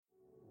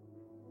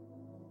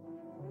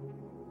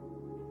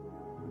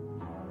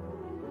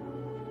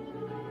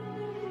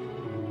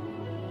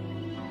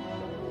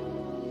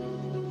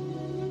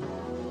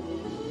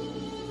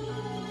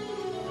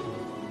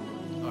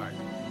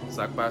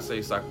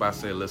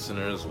Sakpase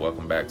listeners,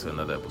 welcome back to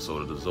another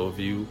episode of the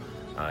Zoview.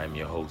 I am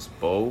your host,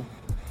 Bo.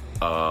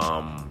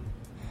 I'm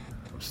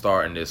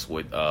starting this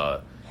with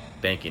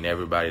thanking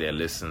everybody that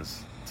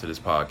listens to this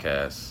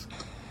podcast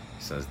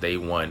since day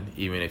one.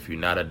 Even if you're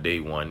not a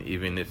day one,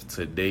 even if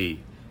today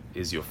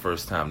is your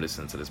first time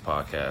listening to this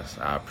podcast,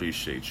 I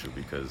appreciate you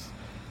because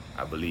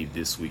I believe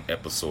this week's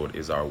episode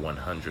is our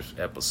 100th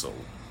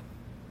episode.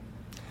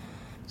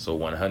 So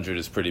 100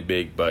 is pretty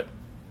big, but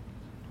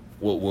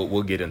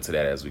we'll get into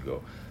that as we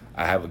go.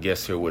 I have a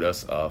guest here with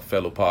us, a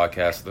fellow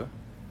podcaster.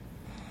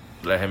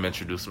 Let him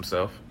introduce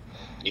himself.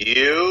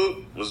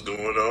 You, what's going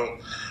on?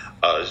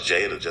 It's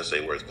Jay of the Just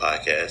Say Words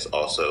podcast,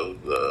 also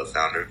the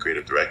founder and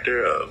creative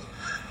director of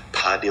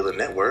Pod Dealer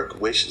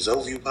Network, which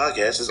Zoview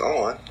podcast is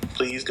on.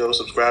 Please go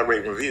subscribe,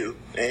 rate, and review.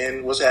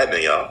 And what's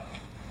happening, y'all?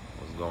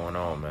 What's going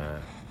on,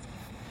 man?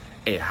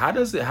 Hey, how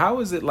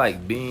is it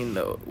like being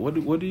the what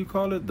do you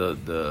call it? The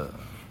the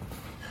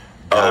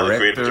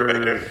creative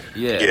director.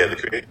 Yeah,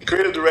 the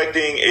creative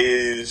directing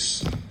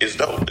is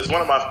dope. It's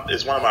one of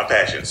my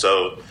passions.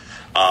 So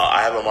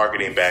I have a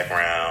marketing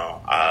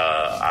background.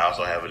 I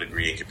also have a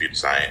degree in computer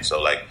science. So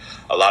like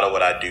a lot of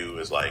what I do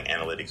is like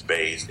analytics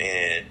based.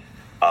 And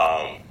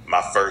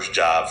my first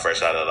job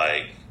fresh out of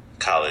like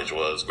college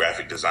was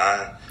graphic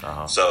design.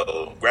 Uh-huh.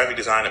 So graphic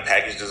design and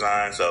package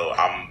design. So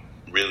I'm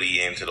really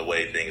into the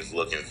way things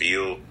look and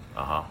feel.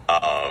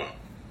 Uh-huh.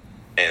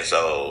 And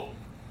so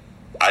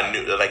I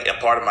knew, like, a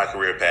part of my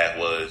career path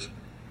was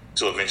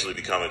to eventually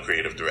become a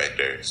creative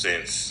director.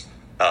 Since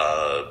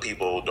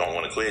people don't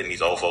want to quit and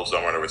these old folks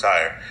don't want to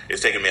retire,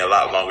 it's taken me a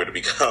lot longer to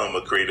become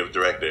a creative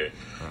director.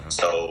 Uh-huh.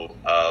 So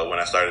when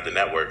I started the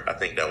network, I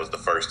think that was the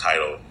first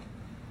title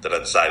that I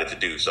decided to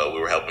do. So we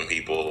were helping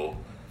people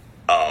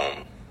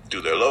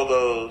do their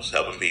logos,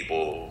 helping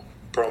people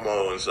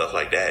promo and stuff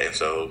like that. And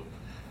so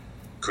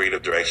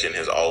creative direction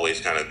has always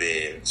kind of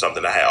been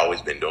something I had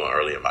always been doing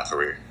early in my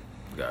career.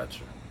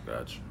 Gotcha.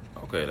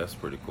 Okay, that's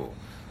pretty cool.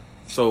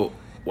 So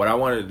what I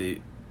wanted to,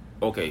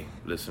 okay,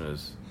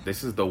 listeners,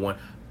 this is the one.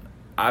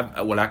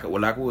 I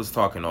was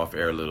talking off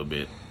air a little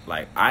bit.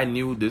 Like I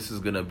knew this is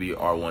gonna be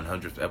our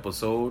 100th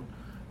episode,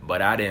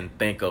 but I didn't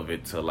think of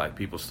it till like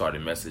people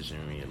started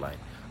messaging me, like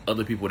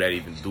other people that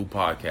even do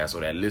podcasts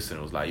or that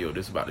listen was like, "Yo,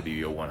 this is about to be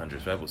your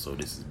 100th episode.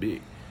 This is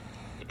big."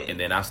 And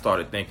then I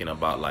started thinking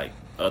about like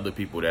other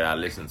people that I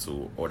listen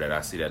to or that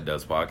I see that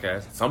does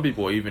podcasts. Some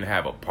people even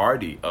have a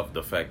party of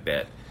the fact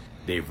that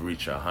they've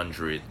reached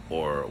 100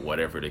 or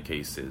whatever the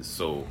case is.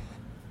 So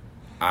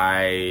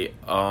we're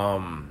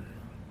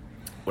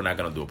not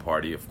gonna do a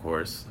party, of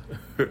course.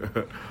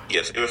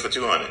 Yes, maybe for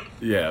 200.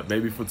 Yeah,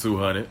 maybe for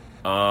 200.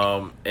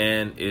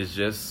 And it's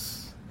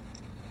just,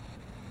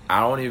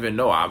 I don't even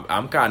know.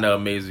 I'm kind of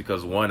amazed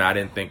because one, I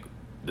didn't think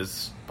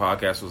this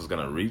podcast was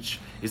gonna reach.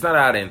 It's not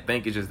that I didn't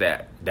think. It's just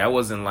that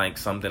wasn't like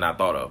something I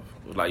thought of.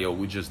 It was like, yo,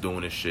 we just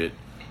doing this shit.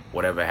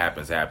 Whatever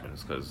happens,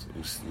 happens. Because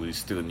we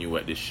still new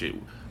at this shit.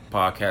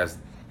 Podcast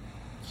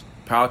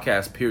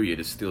period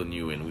is still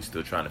new, and we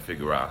still trying to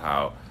figure out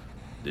how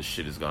this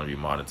shit is gonna be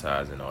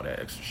monetized and all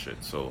that extra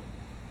shit. So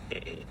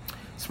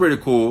it's pretty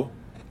cool.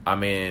 I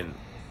mean,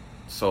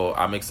 so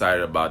I'm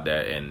excited about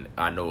that, and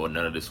I know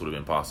none of this would have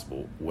been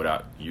possible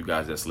without you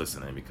guys that's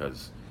listening,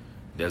 because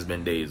there's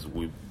been days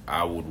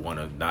I would want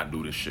to not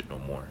do this shit no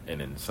more,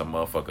 and then some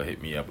motherfucker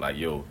hit me up like,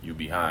 yo, you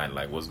behind,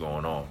 like what's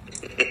going on?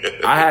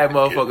 I had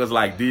motherfuckers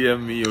like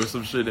DM me or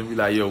some shit and be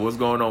like, yo, what's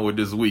going on with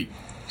this week?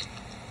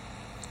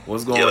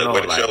 What's going on?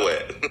 Where the show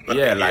at?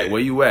 Yeah, like where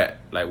you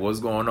at? Like what's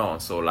going on?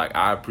 So like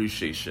I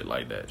appreciate shit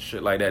like that.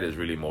 Shit like that is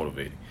really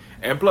motivating.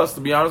 And plus,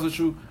 to be honest with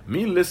you,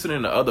 me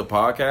listening to other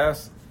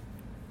podcasts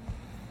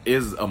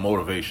is a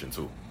motivation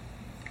too.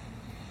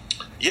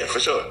 Yeah,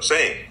 for sure.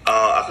 Same.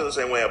 I feel the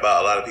same way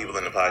about a lot of people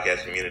in the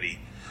podcast community.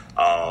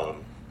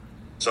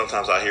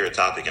 Sometimes I hear a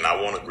topic and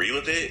I won't agree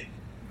with it,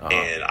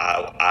 and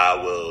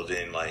I will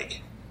then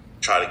like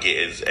try to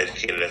get as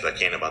educated as I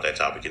can about that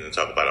topic and then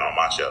talk about it on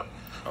my show.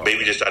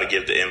 Maybe just try to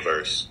give the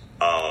inverse.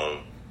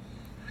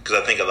 Because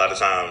I think a lot of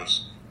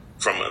times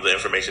from the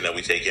information that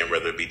we take in,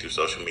 whether it be through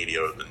social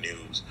media or the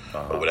news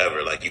or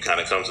whatever, like you kind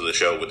of come to the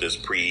show with this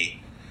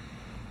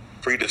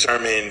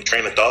predetermined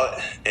train of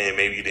thought, and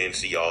maybe you didn't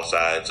see all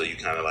sides, so you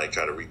kind of like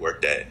try to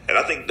rework that. And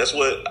I think that's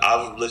what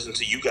I've listened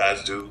to you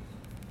guys do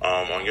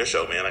on your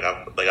show, man.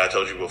 Like I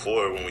told you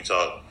before when we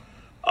talked,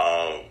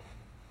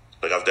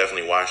 like I've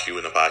definitely watched you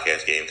in the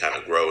podcast game kind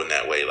of grow in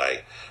that way.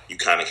 Like you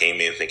kind of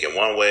came in thinking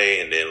one way,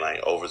 and then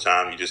like over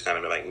time you just kind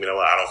of been like, you know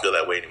what, I don't feel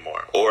that way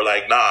anymore. Or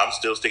like, nah, I'm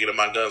still sticking to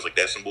my guns. Like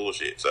that's some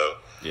bullshit. So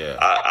yeah,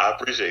 I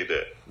appreciate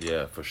that.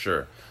 Yeah, for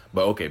sure.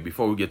 But okay,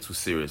 before we get too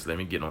serious, let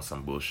me get on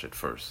some bullshit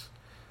first.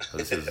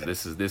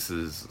 This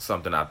is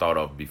something I thought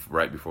of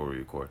right before we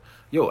record.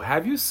 Yo,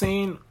 have you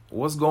seen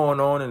what's going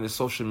on in the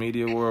social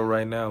media world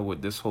right now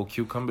with this whole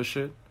cucumber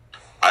shit?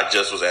 I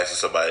just was asking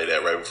somebody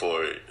that right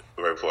before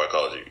I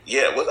called you.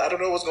 Yeah, I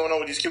don't know what's going on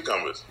with these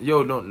cucumbers.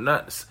 Yo, no,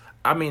 not.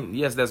 I mean,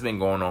 yes, that's been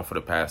going on for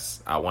the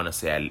past, I want to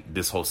say,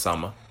 this whole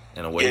summer.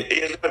 in a way. Yeah,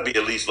 it's gonna be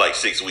at least like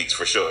 6 weeks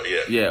for sure.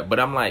 Yeah. Yeah, but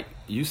I'm like,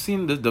 you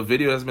seen the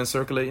video that's been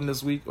circulating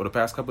this week or the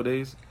past couple of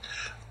days?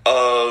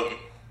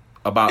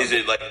 About is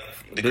it like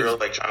the girl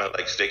like trying to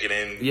like stick it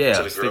in? Yeah,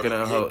 to the stick it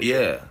in her.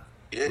 Yeah.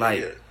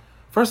 Like,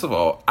 first of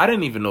all, I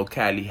didn't even know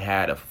Cali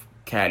had a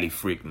Cali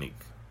Freaknik.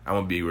 I'm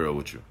gonna be real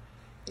with you.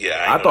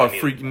 Yeah, I thought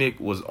Freaknik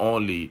was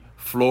only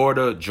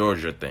Florida,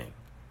 Georgia thing.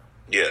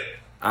 Yeah,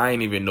 I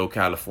didn't even know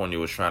California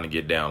was trying to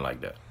get down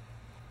like that.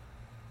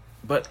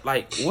 But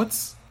like,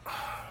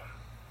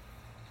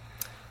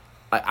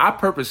 I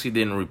purposely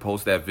didn't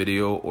repost that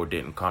video or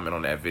didn't comment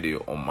on that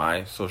video on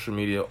my social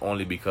media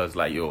only because,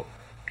 like, yo,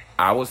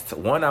 I was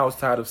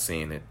tired of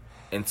seeing it,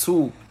 and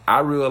two,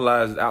 I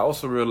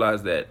also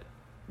realized that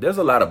there's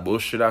a lot of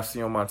bullshit I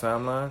see on my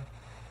timeline,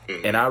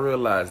 and I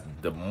realized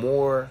the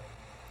more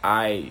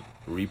I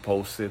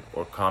repost it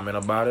or comment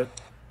about it,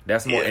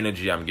 that's more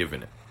energy I'm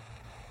giving it.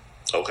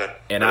 Okay.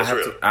 And I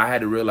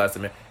had to realize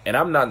that, man, and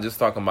I'm not just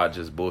talking about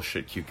just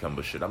bullshit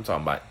cucumber shit. I'm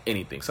talking about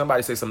anything.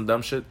 Somebody say some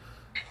dumb shit.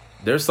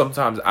 There's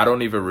sometimes I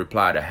don't even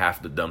reply to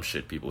half the dumb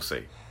shit people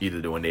say,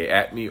 either when they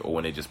at me or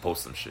when they just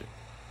post some shit.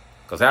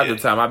 Because half the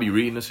time I be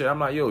reading the shit, I'm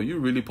like, yo, you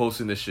really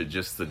posting this shit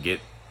just to get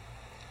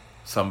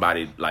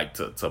somebody like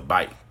to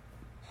bite,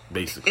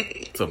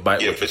 basically, to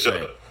bite what you're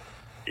saying.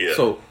 Yeah.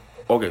 So,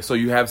 okay, so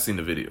you have seen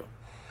the video.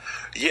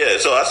 Yeah,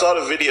 so I saw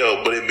the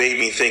video, but it made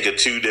me think of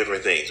two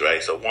different things,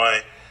 right? So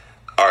one,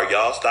 are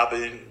y'all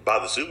stopping by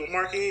the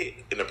supermarket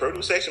in the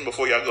produce section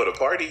before y'all go to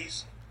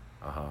parties?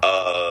 And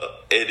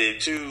then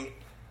two,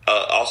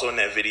 also in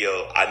that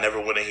video, I never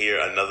want to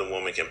hear another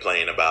woman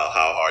complain about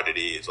how hard it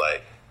is,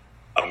 like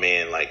a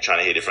man like trying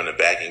to hit it from the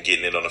back and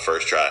getting it on the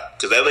first try.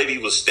 Because that lady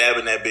was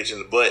stabbing that bitch in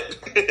the butt.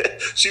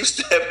 She was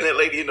stabbing that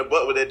lady in the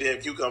butt with that damn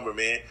cucumber,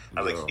 man.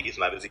 I was like, it's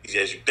not as easy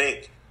as you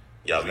think.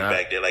 Y'all be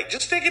back there like,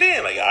 just stick it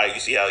in. Like, all right,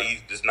 you see how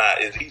it's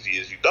not as easy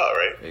as you thought,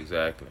 right?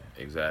 Exactly.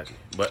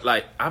 But,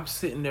 like, I'm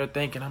sitting there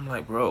thinking, I'm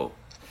like, bro.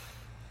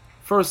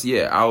 First,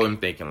 I was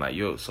thinking, like,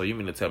 yo, so you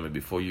mean to tell me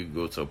before you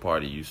go to a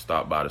party, you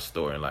stop by the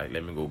store and, like,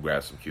 let me go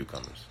grab some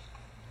cucumbers?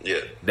 Yeah.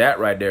 That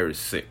right there is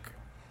sick.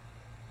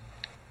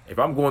 If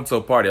I'm going to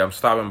a party, I'm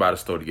stopping by the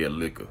store to get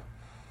liquor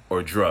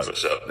or drugs. For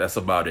sure. That's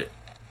about it.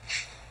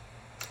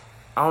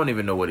 I don't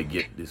even know where to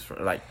get this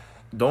from. Like,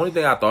 the only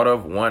thing I thought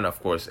of, one,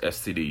 of course,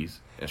 STDs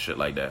and shit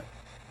like that.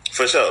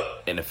 For sure.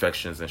 And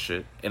infections and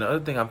shit. And the other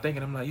thing I'm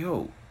thinking, I'm like,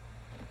 yo,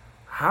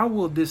 how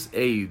will this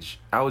age?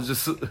 I was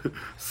just,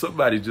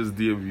 somebody just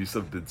DM'd me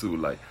something too.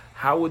 Like,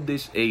 how would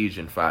this age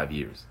in 5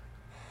 years?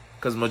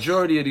 Because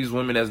majority of these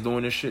women that's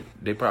doing this shit,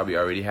 they probably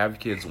already have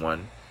kids,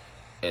 one.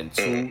 And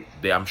two,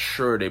 I'm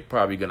sure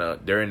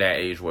they're in that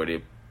age where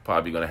they're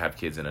probably going to have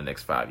kids in the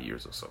next 5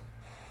 years or so.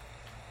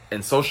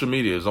 And social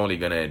media is only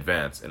going to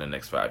advance in the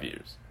next 5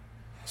 years.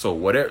 So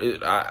whatever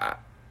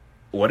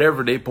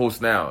they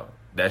post now,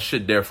 that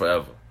shit there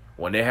forever.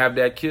 When they have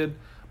that kid,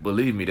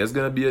 believe me, there's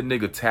going to be a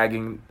nigga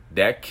tagging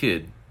that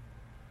kid.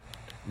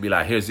 Be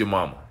like, here's your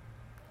mama.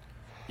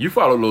 You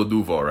follow Lil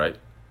Duval, right?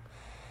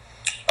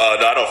 No,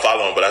 I don't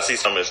follow him, but I see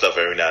some of his stuff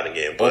every now and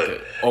again.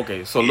 But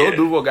Okay. So Lil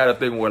Duval got a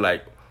thing where,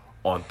 like,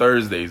 on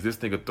Thursdays, this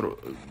nigga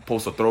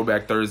posts a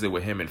throwback Thursday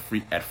with him at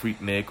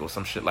Freaknik or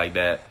some shit like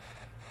that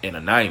in the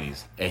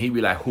 90s. And he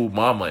be like, who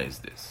mama is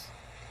this?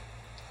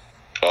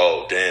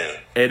 Oh, damn.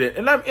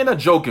 And I'm in a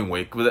joking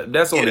way.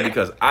 That's only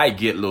because I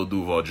get Lil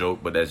Duval joke,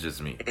 but that's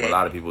just me. A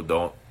lot of people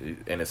don't,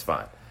 and it's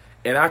fine.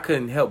 And I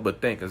couldn't help but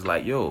think, it's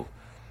like, yo,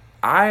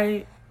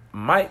 I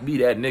might be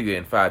that nigga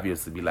in 5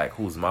 years to be like,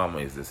 whose mama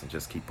is this? And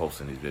just keep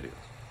posting these videos.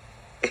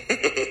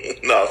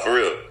 No, for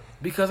real.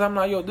 Because I'm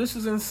like, yo, this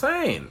is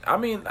insane. I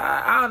mean,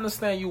 I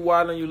understand you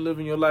wild and you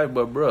living your life,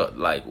 but bruh,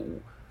 like,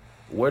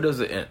 where does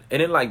it end?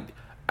 And then, like,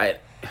 and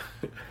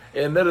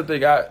another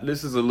thing,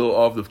 this is a little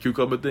off the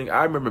cucumber thing.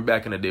 I remember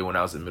back in the day when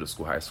I was in middle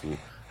school, high school,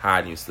 how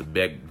I used to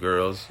beg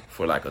girls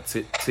for like a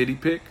titty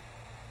pic.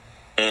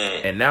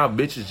 And now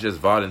bitches just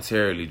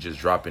voluntarily just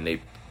dropping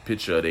a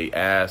picture of their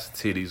ass,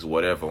 titties,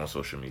 whatever on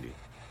social media.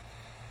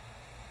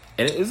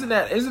 And isn't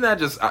that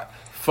just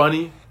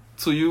funny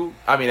to you?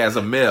 I mean, as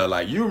a male,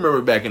 like, you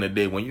remember back in the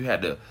day when you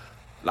had to,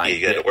 like,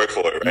 you had to work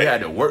for it, right? You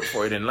had to work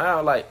for it, and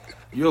now, like,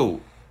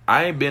 yo,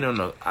 I ain't been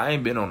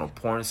on a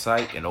porn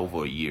site in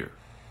over a year,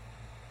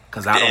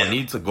 cause I don't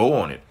need to go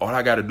on it. All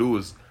I got to do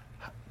is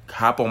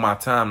hop on my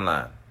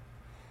timeline.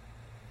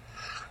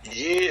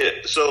 Yeah.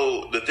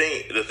 So the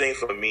thing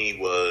for me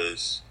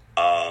was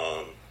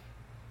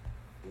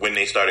when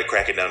they started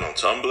cracking down on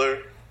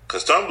Tumblr,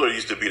 cause Tumblr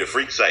used to be the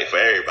freak site for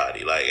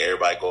everybody. Like,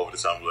 everybody go over to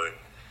Tumblr.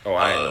 Oh,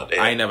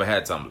 I ain't never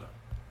had Tumblr.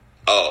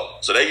 Oh,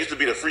 so that used to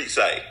be the freak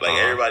site. Like,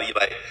 everybody,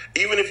 like,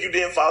 even if you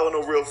didn't follow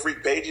no real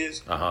freak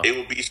pages, it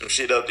would be some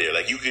shit up there.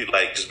 Like, you could,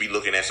 like, just be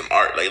looking at some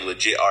art, like,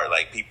 legit art.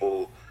 Like,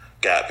 people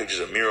got pictures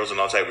of murals and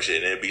all type of shit,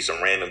 and it'd be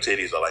some random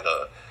titties or, like,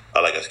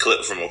 a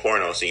clip from a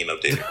porno scene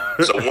up there.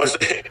 So once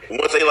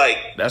they like...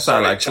 That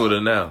sounds like Twitter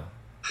now.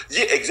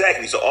 Yeah,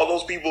 exactly. So all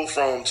those people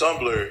from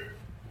Tumblr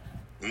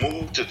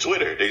moved to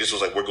Twitter. They just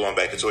was like, we're going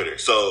back to Twitter.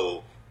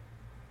 So...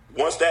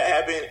 once that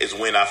happened is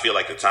when I feel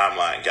like the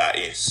timeline got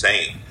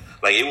insane.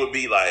 Like, it would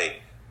be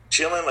like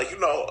chilling, like,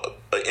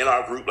 in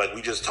our group, like,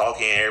 we just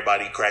talking,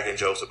 everybody cracking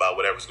jokes about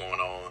whatever's going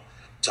on,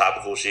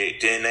 topical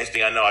shit. Then next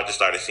thing I know, I just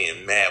started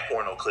seeing mad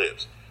porno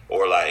clips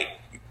or like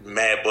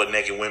mad butt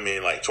naked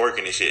women like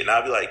twerking and shit. And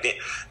I'd be like,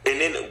 and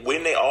then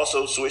when they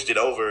also switched it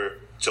over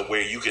to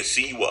where you could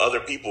see what other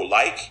people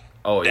like,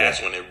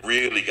 that's when it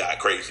really got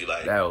crazy.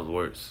 Like, that was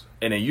worse.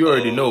 And then you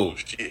already know,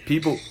 shit.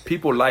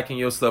 people liking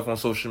your stuff on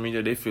social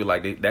media, they feel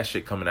like that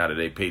shit coming out of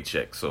their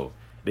paycheck, so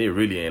they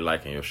really ain't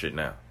liking your shit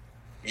now.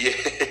 Yeah.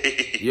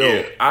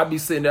 Yo, I be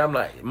sitting there, I'm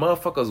like,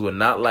 motherfuckers would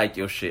not like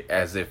your shit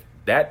as if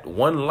that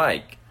one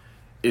like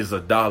is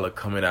 $1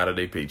 coming out of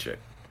their paycheck.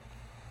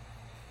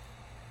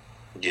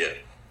 Yeah.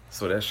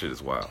 So that shit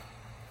is wild.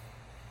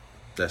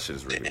 That shit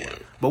is really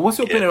wild. But what's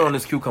your opinion on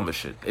this cucumber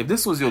shit? If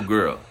this was your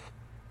girl,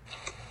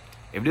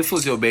 if this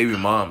was your baby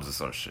mom's or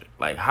some shit,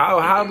 like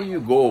how do you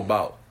go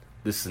about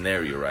this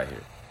scenario right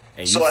here?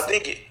 And so I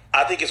think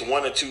it's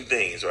one of two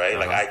things, right?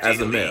 Like, ideally,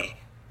 as a male.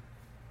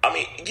 I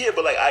mean, yeah,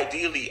 but like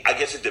ideally, I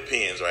guess it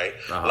depends, right?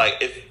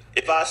 Like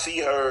if I see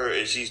her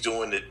and she's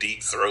doing the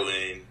deep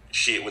throating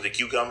shit with a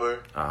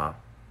cucumber,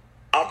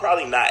 I'm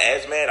probably not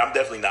as mad. I'm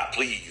definitely not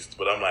pleased,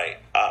 but I'm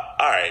like, all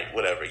right,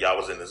 whatever. Y'all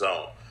was in the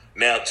zone.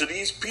 Now, to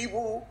these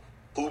people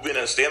who've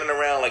been standing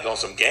around like on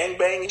some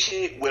gangbang and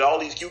shit with all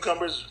these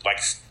cucumbers,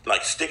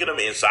 like sticking them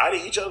inside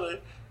of each other,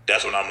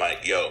 that's when I'm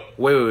like, yo.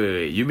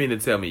 Wait. You mean to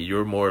tell me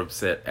you're more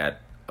upset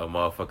at a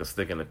motherfucker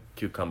sticking a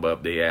cucumber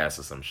up their ass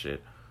or some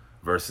shit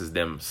versus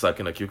them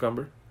sucking a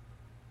cucumber?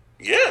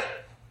 Yeah.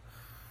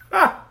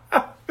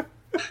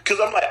 Because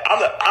I'm like,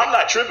 I'm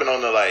not tripping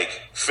on the like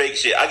fake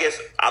shit. I guess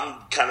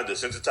I'm kind of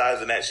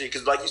desensitized in that shit.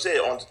 Because like you said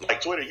on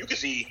like Twitter, you can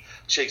see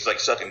chicks like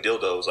sucking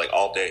dildos like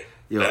all day.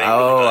 Yo,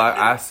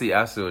 I see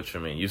what you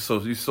mean. You so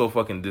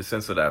fucking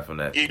desensitized from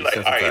that. You're like,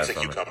 all right, it's a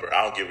cucumber.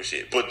 I don't give a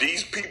shit. But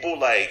these people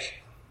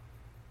like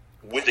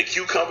with the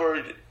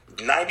cucumber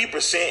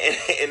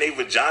 90% in their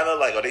vagina,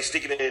 like, are they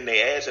sticking it in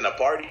their ass in a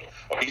party?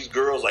 Or these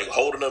girls like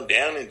holding them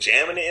down and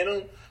jamming it in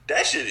them?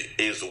 That shit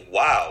is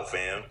wild,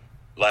 fam.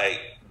 Like,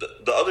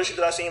 the other shit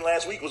that I seen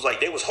last week was like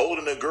they was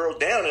holding the girl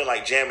down and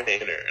like jamming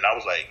it in her, and I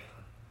was like,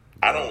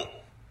 I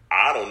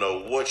don't know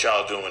what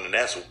y'all doing, and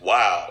that's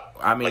wild.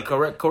 I mean,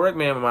 like, correct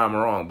me if I'm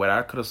wrong, but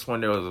I could have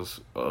sworn there was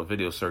a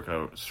video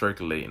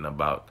circulating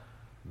about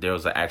there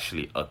was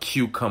actually a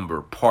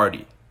cucumber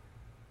party.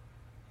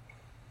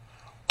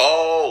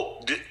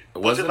 Oh,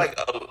 was it like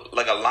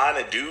a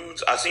line of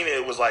dudes? I seen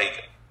it was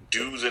like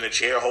dudes in a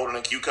chair holding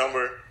a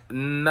cucumber.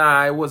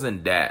 Nah, it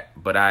wasn't that.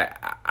 But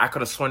I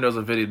could have sworn there was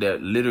a video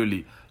that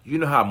literally, you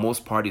know how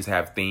most parties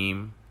have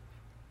theme?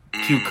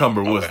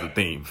 Cucumber was the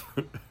theme.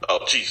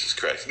 Oh, Jesus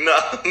Christ. No.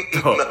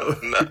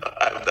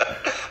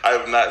 I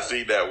have not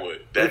seen that one.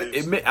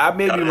 I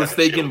may be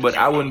mistaken, but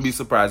I wouldn't be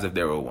surprised if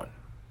there were one.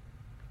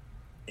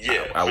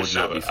 Yeah, I would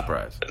not be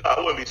surprised. I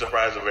wouldn't be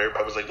surprised if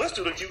everybody was like, let's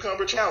do the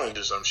cucumber challenge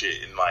or some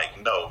shit. And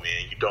like, no,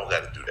 man, you don't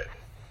got to do that.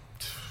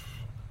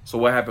 So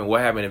what happened?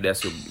 What happened if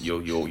that's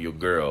your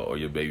girl or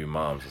your baby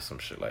mom's or some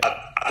shit like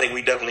that? I think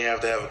we definitely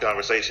have to have a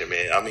conversation,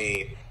 man. I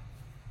mean,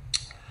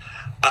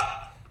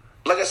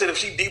 like I said, if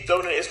she deep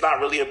throating it, it's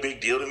not really a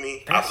big deal to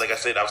me. Like I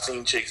said, I've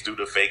seen chicks do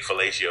the fake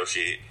fellatio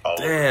shit.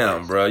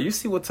 Damn, bro, you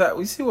see what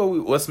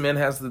us men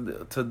has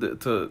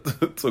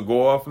to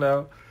go off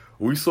now?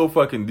 We so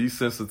fucking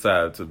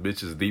desensitized to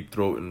bitches deep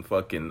throating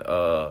fucking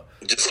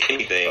just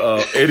anything.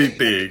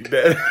 Anything.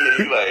 Yeah,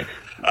 you like.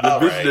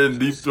 The bitch done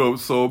deep throat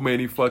so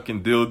many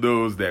fucking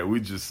dildos that we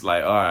just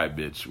like, all right,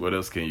 bitch, what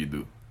else can you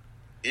do?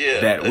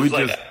 Yeah, that we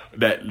just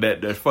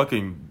that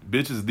fucking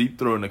bitches deep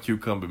throwing a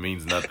cucumber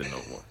means nothing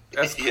no more.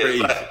 That's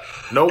crazy.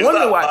 No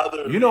wonder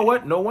why. You know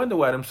what? No wonder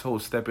why them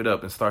hoes step it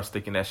up and start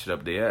sticking that shit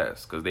up their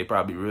ass, because they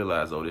probably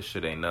realize, oh, this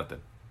shit ain't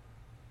nothing.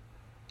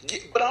 Yeah,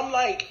 but I'm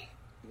like,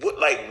 what?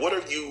 Like, what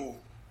are you?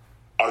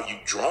 Are you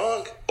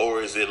drunk,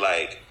 or is it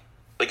like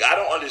I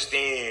don't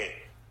understand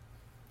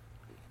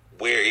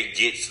where it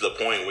gets to the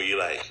point where you're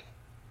like,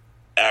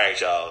 all right,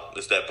 y'all,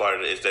 it's that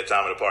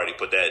time of the party.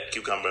 Put that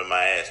cucumber in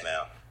my ass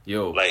now.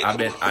 Yo, I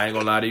ain't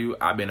gonna lie to you.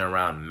 I've been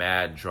around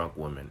mad drunk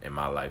women in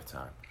my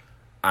lifetime.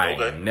 I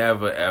ain't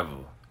never,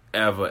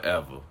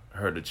 ever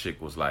heard a chick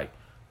was like,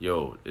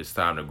 yo, it's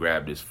time to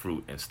grab this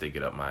fruit and stick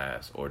it up my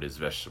ass, or this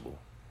vegetable.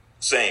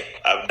 Same.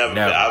 I've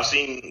never. I've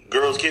seen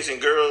girls kissing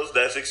girls.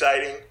 That's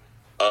exciting.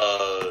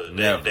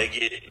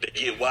 They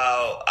get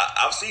wild.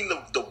 I've seen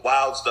the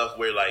wild stuff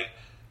where like,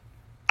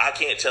 I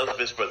can't tell if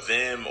it's for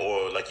them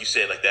or, like you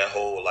said, like that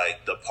whole,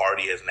 like, the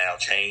party has now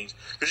changed.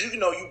 Because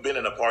you've been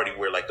in a party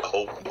where, like, the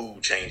whole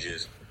mood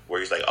changes, where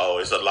it's like, oh,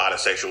 it's a lot of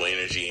sexual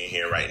energy in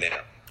here right now.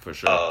 For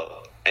sure.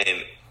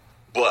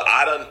 But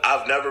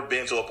I've never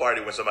been to a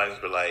party where somebody's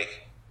been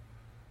like,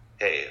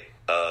 hey,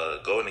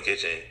 go in the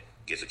kitchen,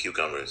 get some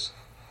cucumbers.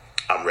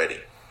 I'm ready.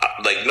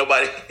 Like,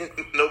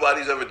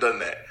 nobody's ever done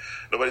that.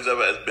 Nobody's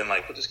ever been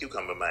like, put this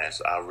cucumber in my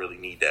ass. I really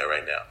need that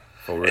right now.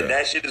 For real. And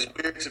that shit is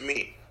weird to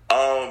me.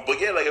 But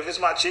yeah, like if it's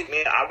my chick,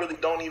 man, I really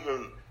don't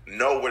even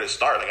know where to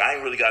start. Like I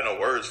ain't really got no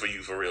words for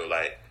you for real.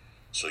 Like,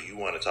 so you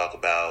want to talk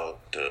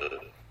about the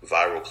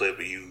viral clip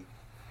of you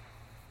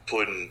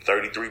putting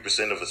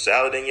 33% of a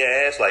salad in your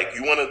ass. Like,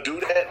 you want to do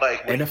that?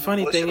 Like, and the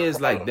funny thing is,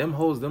 like, them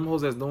hoes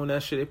that's doing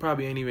that shit, they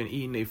probably ain't even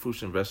eating their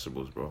fruits and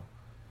vegetables, bro.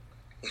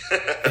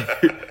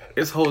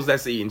 It's hoes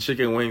that's eating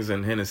chicken wings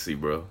and Hennessy,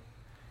 bro.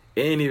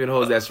 It ain't even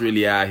hoes that's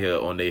really out here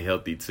on their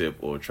healthy tip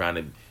or trying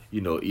to,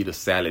 eat a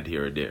salad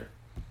here or there.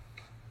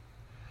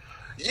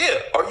 Yeah,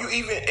 are you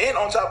even, and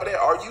on top of that,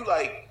 are you,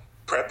 like,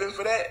 prepping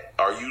for that?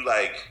 Are you,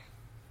 like,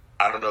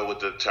 I don't know what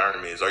the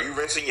term is. Are you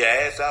rinsing your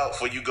ass out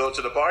before you go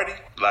to the party?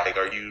 Like,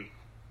 are you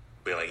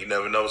being like, you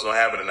never know what's going to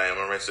happen tonight, I'm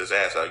going to rinse this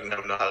ass out. You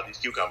never know how these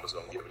cucumbers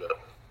going to give it up.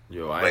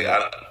 Yo, I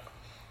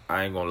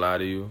ain't going to lie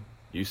to you.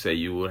 You say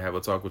you would have a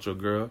talk with your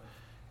girl.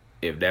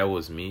 If that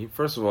was me,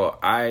 first of all,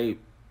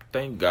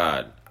 thank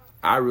God,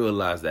 I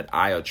realize that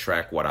I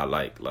attract what I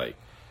like. Like,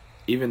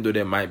 even though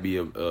there might be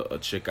a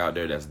chick out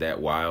there that's that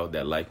wild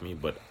that like me,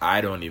 but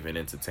I don't even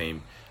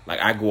entertain. Like,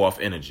 I go off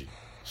energy.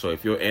 So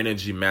if your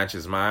energy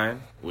matches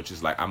mine, which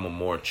is like I'm a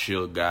more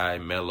chill guy,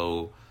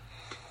 mellow,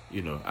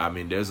 I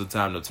mean, there's a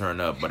time to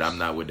turn up, but I'm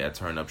not with that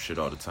turn up shit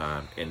all the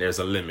time. And there's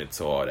a limit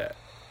to all that.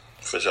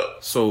 For sure.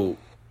 So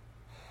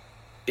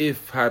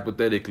if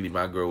hypothetically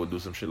my girl would do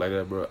some shit like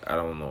that, bro, I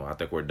don't know. I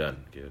think we're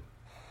done, kid.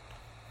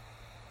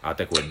 I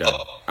think we're done.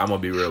 I'm gonna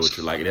be real with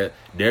you. Like that,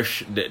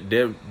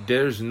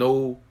 there's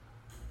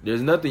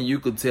nothing you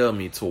could tell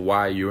me to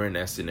why you're in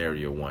that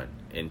scenario. 1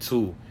 and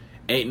 2,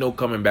 ain't no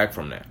coming back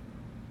from that.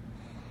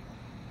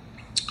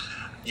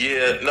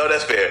 Yeah, no,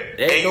 that's fair.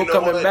 Ain't no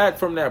coming back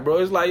from that, bro.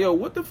 It's like, yo,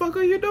 what the fuck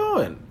are you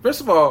doing?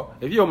 First of all,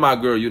 if you're my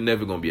girl, you're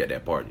never gonna be at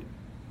that party.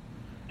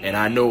 And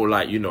I know,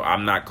 like,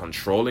 I'm not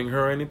controlling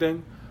her or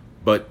anything,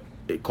 but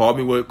call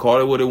it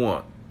what it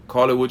want.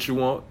 Call it what you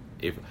want.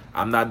 If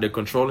I'm not the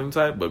controlling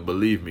type, but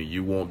believe me,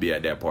 you won't be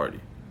at that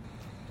party.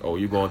 Oh,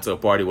 you going to a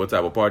party? What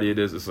type of party it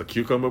is? It's a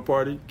cucumber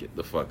party? Get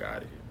the fuck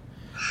out of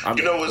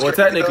here. Well,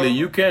 technically,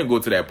 you can go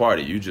to that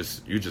party. You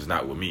just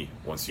not with me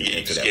once you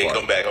get to that party. You can't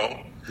come back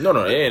home.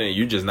 No,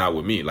 you just not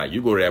with me. Like,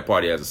 you go to that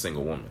party as a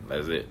single woman.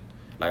 That's it.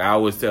 Like, I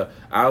always tell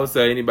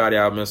anybody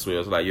I mess with,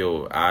 it's like,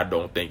 yo, I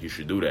don't think you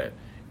should do that.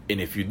 And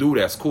if you do,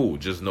 that's cool.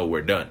 Just know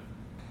we're done.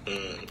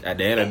 At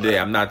the end of the day,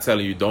 I'm not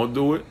telling you don't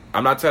do it.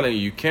 I'm not telling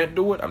you can't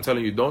do it. I'm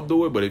telling you don't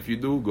do it. But if you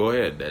do, go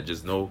ahead. That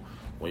just know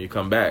when you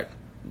come back,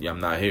 I'm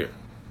not here.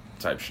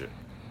 Type shit.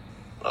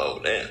 Oh,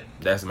 damn.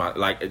 That's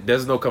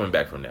there's no coming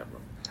back from that, bro.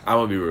 I'm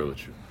gonna be real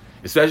with you.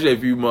 Especially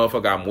if you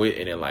motherfucker I'm with,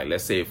 and then, like,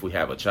 let's say if we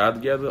have a child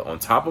together, on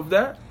top of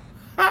that,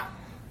 I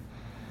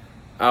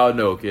don't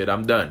know, kid.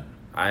 I'm done.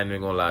 I ain't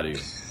even gonna lie to you.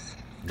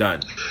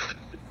 Done.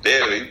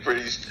 Damn, you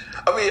pretty.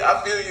 I mean,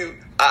 I feel you.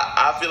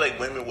 I feel like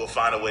women will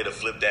find a way to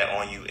flip that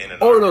on you in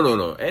an argument.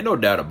 No. Ain't no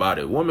doubt about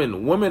it.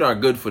 Women are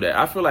good for that.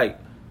 I feel like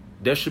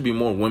there should be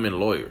more women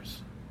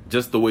lawyers.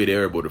 Just the way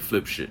they're able to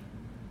flip shit.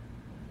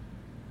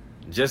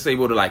 Just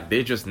able to, like,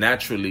 they're just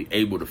naturally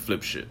able to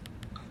flip shit.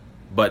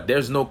 But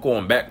there's no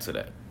going back to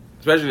that.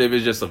 Especially if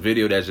it's just a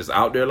video that's just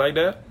out there like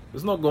that.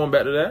 There's no going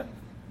back to that.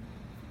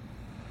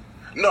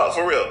 No,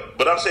 for real.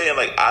 But I'm saying,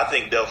 like, I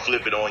think they'll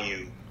flip it on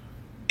you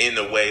in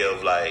the way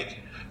of, like,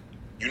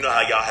 you know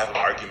how y'all have an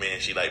argument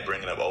and she, like,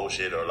 bringing up old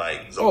shit, or,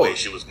 like, the way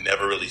she was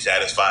never really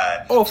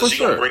satisfied. Oh, so for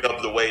sure. Gonna bring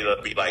up the way to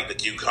be like, the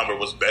cucumber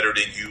was better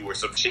than you or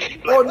some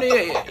shit. Like,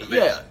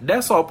 yeah.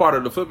 That's all part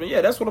of the flipping. Yeah,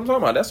 that's what I'm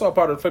talking about. That's all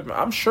part of the flipping.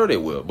 I'm sure they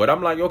will. But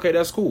I'm like, okay,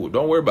 that's cool.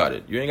 Don't worry about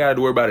it. You ain't got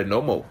to worry about it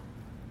no more.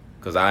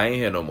 Because I ain't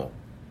here no more.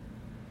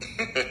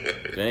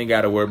 You ain't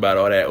got to worry about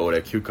all that. Oh,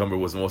 that cucumber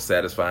was more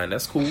satisfying.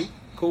 That's cool.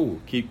 Cool.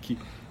 Keep.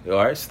 All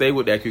right, stay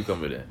with that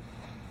cucumber then.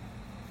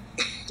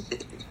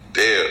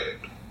 Damn.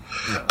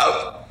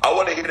 I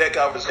want to hear that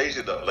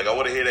conversation, though. Like, I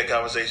want to hear that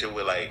conversation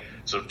with, like,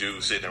 some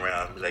dude sitting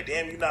around and be like,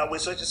 damn, you not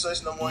with such and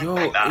such no more? Yo,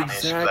 like, nah,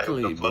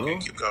 exactly, man. She's like, bro. fucking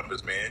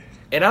cucumbers, man.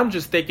 And I'm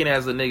just thinking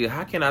as a nigga,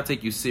 how can I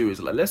take you serious?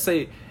 Like, let's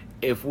say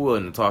if we're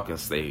in the talking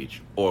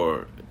stage,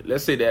 or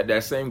let's say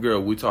that same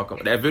girl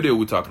that video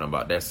we talking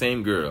about, that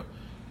same girl,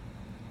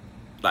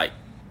 like,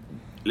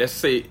 let's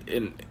say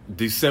in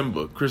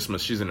December,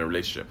 Christmas, she's in a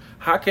relationship.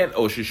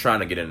 She's trying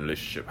to get in a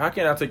relationship. How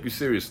can I take you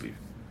seriously,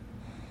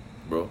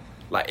 bro?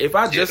 Like, if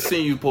I just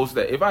seen you post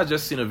that, if I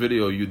just seen a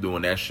video of you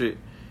doing that shit,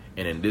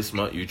 and in this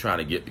month you trying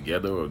to get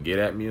together or get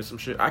at me or some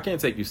shit, I can't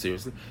take you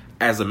seriously.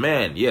 As a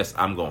man, yes,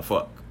 I'm gonna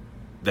fuck.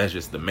 That's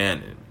just the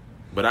man in me.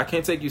 But I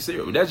can't take you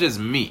seriously. That's just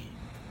me.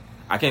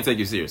 I can't take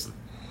you seriously.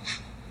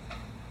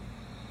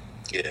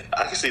 Yeah,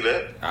 I can see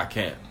that. I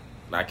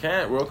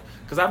can't, bro.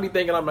 Because I be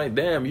thinking, I'm like,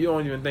 damn, you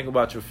don't even think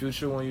about your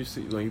future when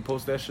you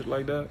post that shit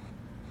like that.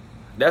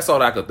 That's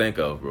all I could think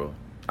of, bro.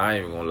 I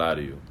ain't even gonna lie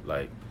to you.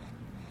 Like,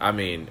 I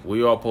mean,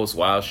 we all post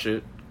wild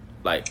shit.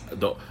 Like,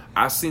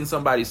 I seen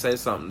somebody say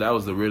something that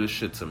was the realest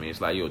shit to me. It's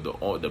like, yo,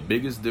 the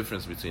biggest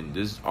difference between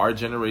our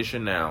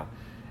generation now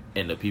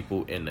and the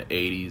people in the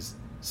 80s,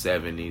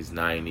 70s,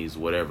 90s,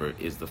 whatever,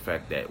 is the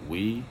fact that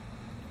we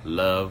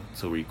love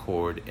to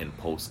record and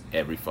post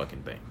every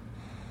fucking thing.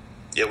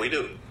 Yeah, we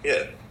do.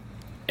 Yeah.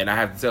 And I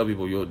have to tell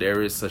people, yo,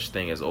 there is such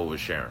thing as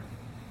oversharing.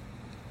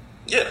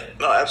 Yeah,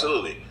 no,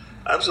 absolutely.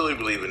 I absolutely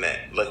believe in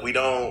that. Like, we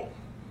don't...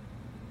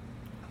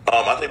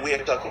 I think we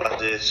had talked about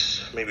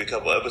this maybe a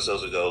couple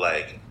episodes ago.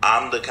 Like,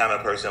 I'm the kind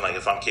of person, like,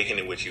 if I'm kicking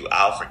it with you,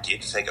 I'll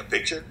forget to take a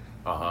picture.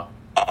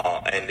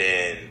 And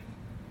then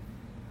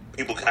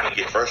people kind of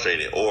get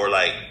frustrated. Or,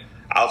 like,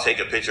 I'll take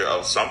a picture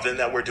of something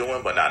that we're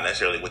doing, but not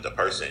necessarily with the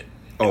person.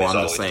 And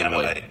I'm the same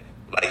way.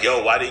 Like,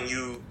 yo, why didn't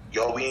you,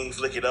 we ain't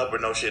flick it up or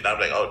no shit. And I'm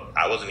like, oh,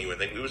 I wasn't even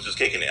thinking. We was just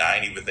kicking it. I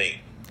ain't even think.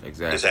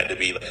 Exactly. This had to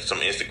be, like, some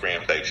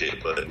Instagram type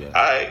shit. But, all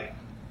right.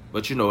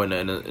 But in the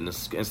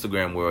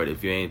Instagram world,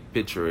 if you ain't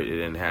picture it, it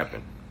didn't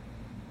happen.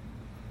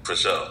 For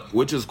sure.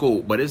 Which is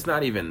cool, but it's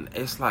not even.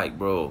 It's like,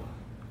 bro,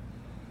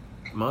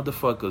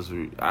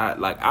 motherfuckers.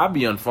 I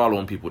be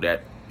unfollowing people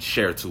that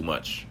share too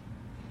much.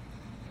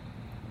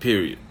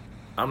 Period.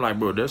 I'm like,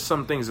 bro, there's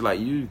some things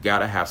like you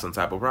gotta have some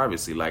type of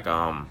privacy. Like,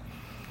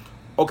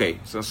 okay,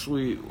 since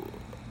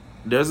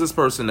there's this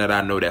person that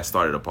I know that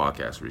started a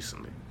podcast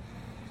recently,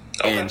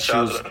 and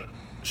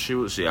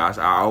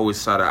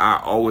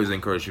I always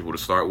encourage people to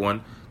start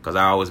one, because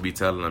I always be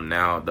telling them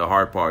now the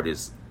hard part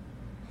is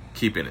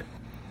keeping it,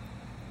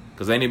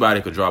 because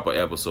anybody could drop an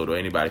episode or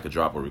anybody could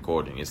drop a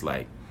recording. It's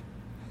like,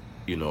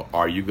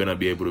 are you gonna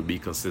be able to be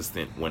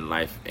consistent when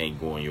life ain't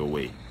going your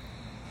way?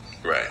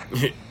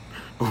 Right.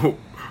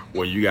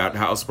 When you got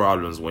house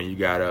problems, when you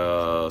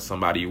got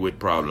somebody with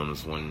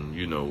problems, when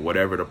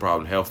whatever the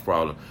problem, health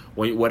problem,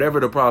 whatever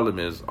the problem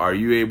is, are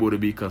you able to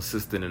be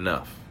consistent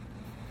enough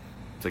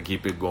to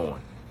keep it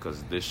going?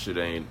 Because this shit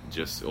ain't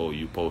just,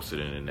 you posted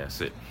it and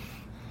that's it.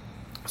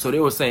 So they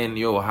were saying,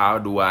 how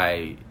do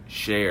I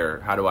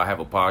have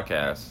a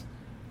podcast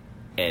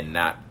and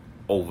not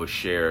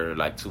overshare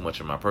like too much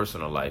of my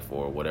personal life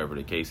or whatever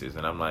the case is?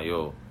 And I'm like,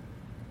 you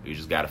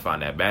just got to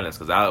find that balance.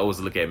 Because I always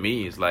look at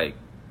me, it's like,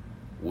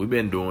 we've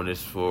been doing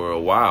this for a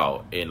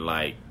while, and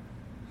like,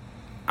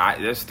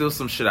 there's still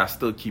some shit I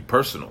still keep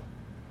personal.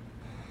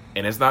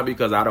 And it's not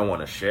because I don't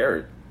want to share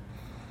it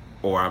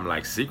or I'm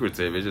like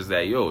secretive. It's just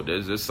that,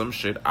 there's just some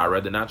shit I'd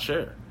rather not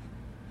share.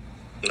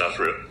 That's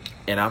real.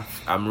 And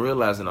I'm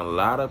realizing a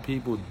lot of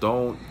people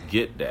don't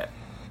get that,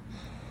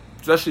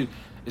 especially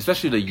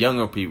the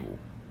younger people.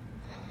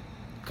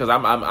 Because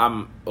I'm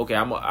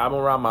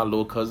around my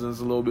little cousins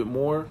a little bit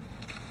more,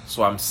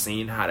 so I'm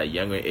seeing how the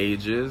younger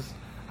age is.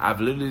 I've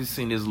literally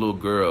seen this little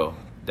girl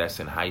that's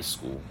in high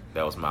school,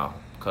 that was my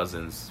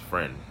cousin's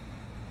friend,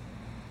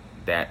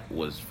 that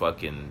was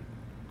fucking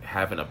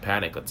having a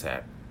panic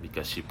attack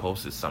because she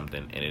posted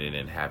something and it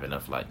didn't have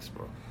enough likes,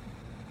 bro.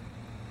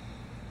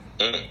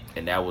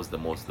 And that was the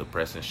most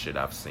depressing shit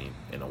I've seen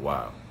in a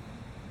while.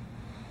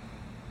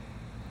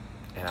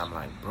 And I'm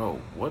like,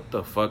 bro, what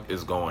the fuck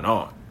is going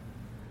on?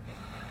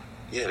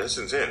 Yeah, that's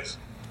intense.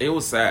 It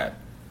was sad,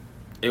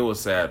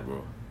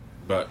 bro.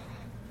 But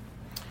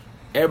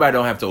everybody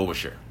don't have to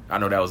overshare. I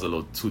know that was a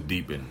little too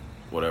deep in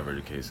whatever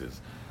the case is.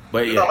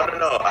 But yeah. No.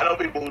 I know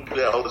people who do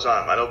that all the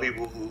time. I know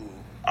people who,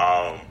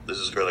 this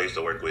is a girl I used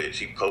to work with.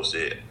 She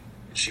posted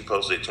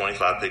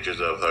 25 pictures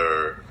of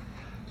her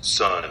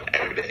son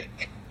every day.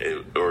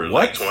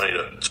 Like 20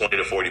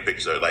 to 40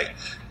 pictures of, like,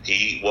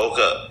 he woke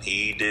up,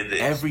 he did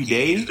this. Every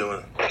day? He's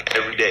doing, like,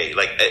 every day.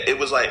 Like, it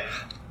was like,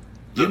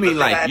 You mean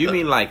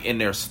like in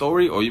their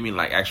story, or you mean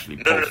like actually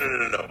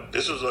posting? No.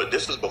 This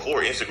was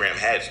before Instagram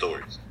had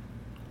stories.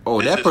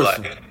 That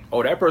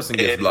person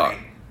gets blocked.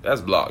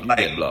 That's blocked. You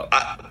get blocked.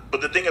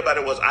 But the thing about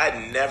it was,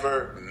 I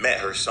never met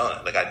her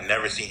son. Like, I'd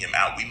never seen him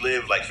out. We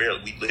lived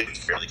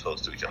fairly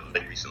close to each other. They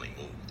recently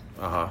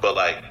moved. But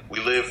like, we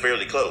lived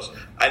fairly close.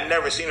 I'd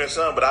never seen her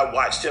son, but I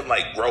watched him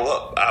like grow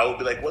up. I would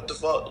be like, what the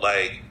fuck?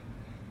 Like,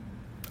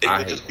 it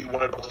would just be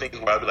one of those things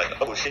where I'd be like,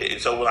 oh shit. And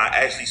so when I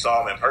actually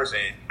saw him in person,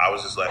 I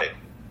was just like,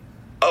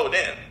 oh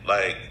damn.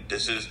 Like,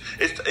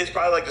 it's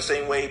probably like the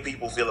same way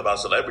people feel about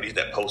celebrities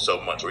that post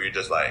so much, where you're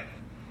just like,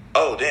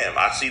 oh damn,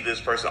 I see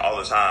this person all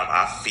the time.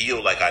 I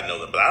feel like I know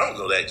them, but I don't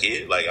know that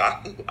kid. Like,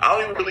 I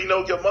don't even really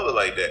know your mother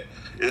like that.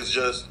 It's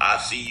just, I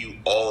see you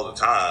all the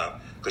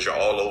time because you're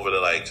all over the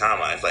like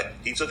timeline. It's like,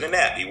 he took a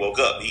nap, he woke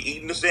up, he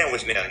eating the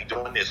sandwich now, he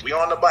doing this, we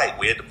on the bike,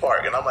 we at the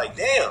park, and I'm like,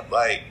 damn,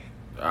 like,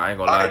 I ain't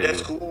gonna lie to you.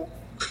 That's cool.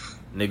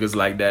 Niggas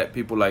like that,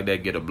 people like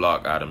that get a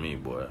block out of me,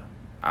 boy.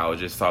 I was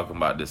just talking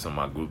about this in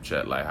my group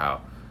chat, like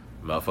how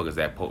motherfuckers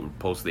that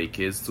post their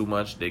kids too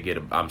much, they get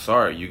I'm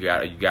sorry, you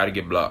gotta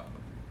get blocked.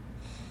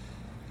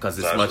 Because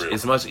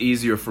it's much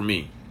easier for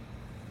me,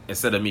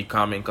 instead of me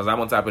commenting, because I'm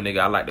one type of nigga,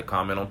 I like to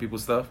comment on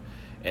people's stuff.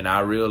 And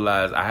I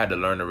had to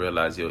learn to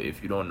realize,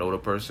 if you don't know the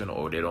person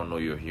or they don't know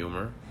your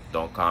humor,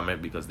 don't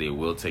comment, because they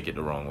will take it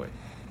the wrong way.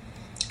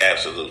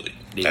 Absolutely.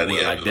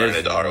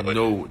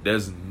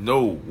 There's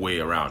no way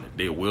around it.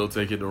 They will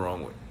take it the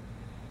wrong way.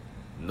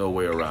 No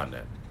way around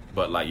that.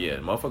 But like, yeah,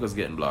 motherfuckers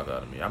getting blocked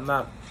out of me. I'm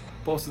not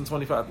posting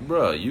 25.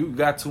 Bruh, you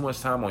got too much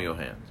time on your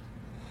hands.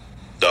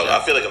 Dog, I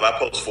feel like if I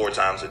post 4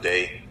 times a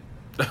day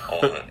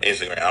on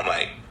Instagram, I'm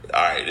like,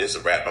 all right, this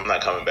is a wrap. I'm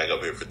not coming back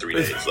up here for 3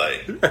 days.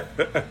 Like,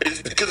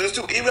 because it's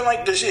too, even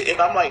like the shit.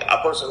 And I'm like a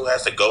person who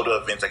has to go to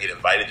events. I get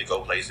invited to go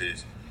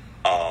places.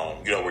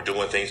 We're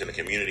doing things in the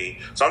community.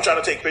 So I'm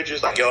trying to take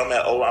pictures. Like, yo,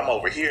 I'm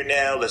over here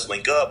now. Let's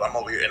link up. I'm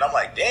over here. And I'm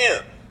like,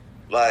 damn.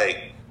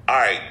 Like, all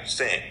right,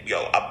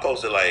 I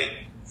posted like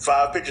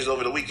 5 pictures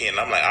over the weekend. And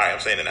I'm like, all right, I'm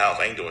staying in the house.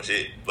 I ain't doing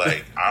shit.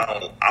 Like, I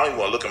don't even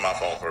want to look at my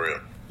phone for real.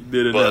 You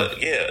did it. But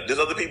yeah, there's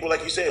other people,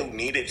 like you said, who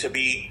need it to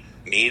be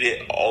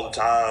needed all the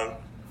time.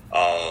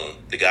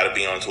 They got to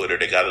be on Twitter.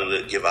 They got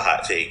to give a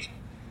hot take.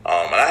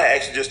 And I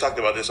actually just talked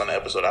about this on the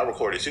episode I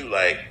recorded too.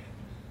 Like,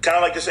 kind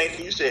of like the same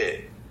thing you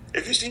said.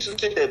 If you see some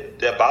shit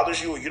that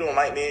bothers you or you don't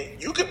like, man,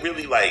 you could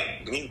really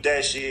like mute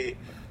that shit,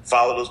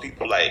 follow those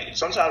people. Like,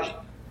 sometimes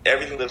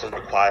everything doesn't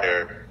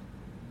require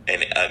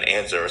an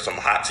answer or some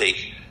hot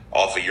take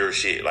off of your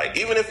shit. Like,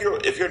 even if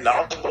you're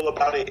knowledgeable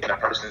about it and a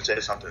person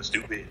says something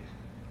stupid,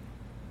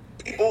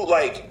 people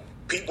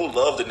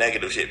love the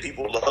negative shit.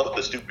 People love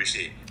the stupid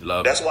shit.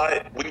 That's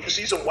why when you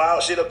see some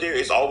wild shit up there,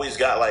 it's always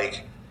got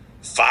like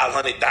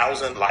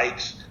 500,000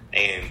 likes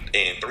and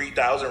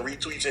 3,000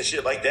 retweets and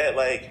shit like that.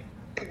 Like,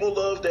 people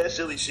love that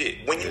silly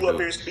shit. When you up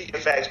here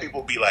speaking facts,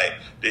 people be like,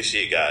 this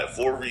shit got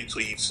 4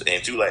 retweets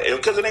and 2 likes.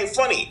 Because it ain't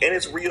funny. And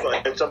it's real.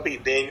 And some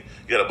people, then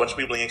you got a bunch of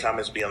people in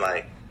comments being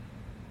like,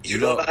 you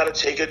don't know how to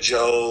take a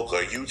joke,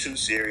 or you too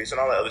serious, and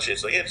all that other shit.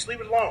 So yeah, just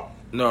leave it alone.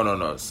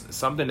 No.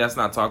 Something that's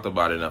not talked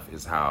about enough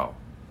is how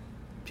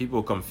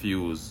people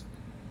confuse,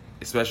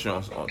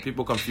 especially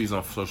people confuse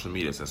on social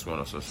media, since we're on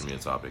a social media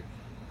topic,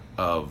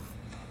 of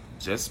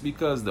just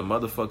because the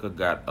motherfucker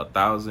got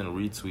 1,000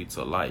 retweets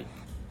or like,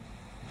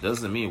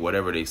 doesn't mean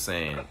whatever they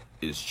saying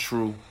is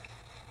true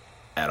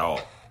at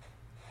all.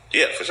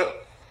 Yeah, for sure.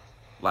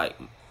 Like,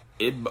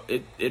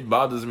 it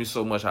bothers me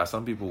so much how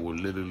some people will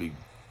literally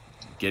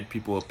get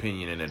people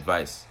opinion and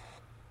advice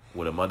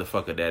with a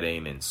motherfucker that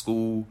ain't in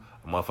school,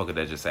 a motherfucker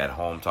that just at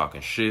home talking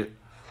shit,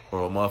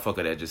 or a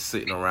motherfucker that just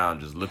sitting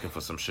around just looking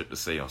for some shit to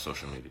say on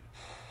social media.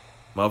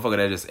 Motherfucker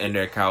that just in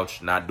their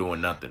couch not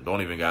doing nothing,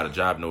 don't even got a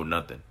job, no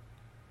nothing.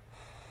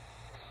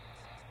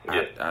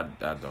 Yeah. I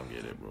don't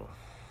get it, bro.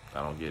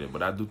 I don't get it,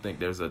 but I do think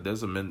there's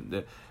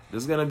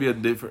gonna be a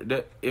different.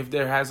 If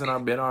there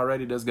hasn't been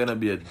already, there's gonna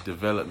be a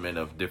development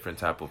of different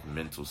type of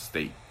mental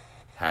state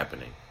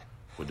happening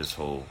with this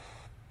whole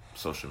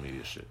social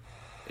media shit.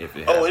 If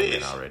it hasn't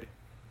been already,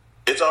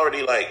 it's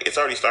already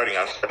starting.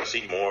 I'm starting to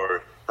see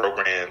more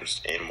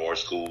programs in more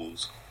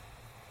schools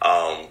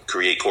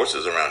create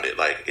courses around it.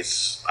 Like,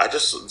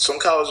 some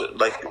college,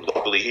 like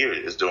locally here,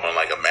 is doing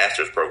like a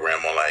master's program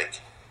on like,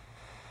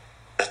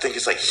 I think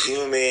it's like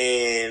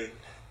human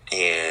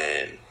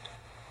and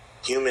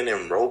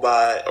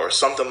robot or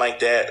something like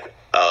that,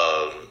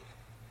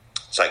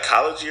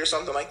 psychology or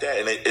something like that.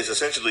 And it's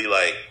essentially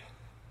like,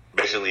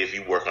 basically, if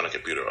you work on a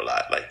computer a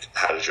lot, like,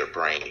 how is your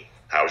brain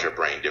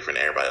different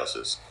than everybody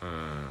else's?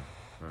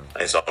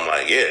 And so I'm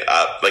like, yeah,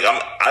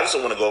 I just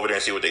don't want to go over there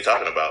and see what they're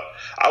talking about.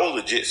 I will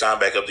legit sign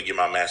back up to get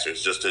my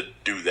master's just to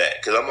do that.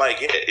 Because I'm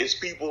like, yeah, it's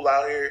people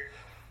out here,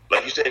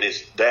 like you said,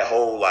 it's that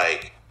whole,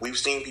 like, we've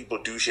seen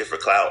people do shit for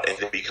clout and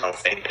then become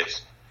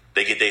famous.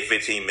 They get their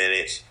 15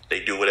 minutes,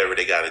 they do whatever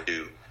they got to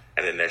do,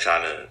 and then they're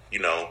trying to,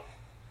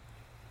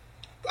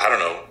 I don't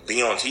know,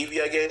 be on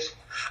TV, I guess.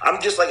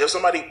 I'm just like, if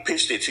somebody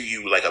pitched it to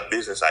you like a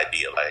business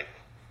idea, like,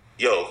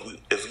 yo,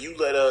 if you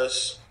let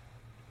us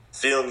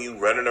film you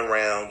running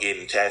around,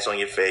 getting tats on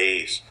your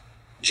face,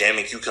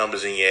 jamming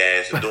cucumbers in your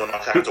ass, and doing all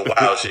kinds of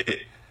wild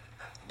shit,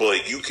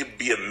 but you could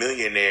be a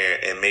millionaire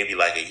in maybe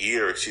like a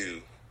year or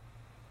two,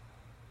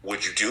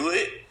 would you do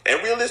it?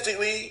 And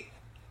realistically,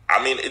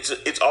 I mean,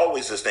 it's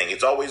always this thing.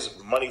 It's always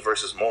money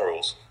versus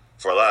morals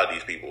for a lot of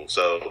these people.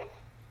 So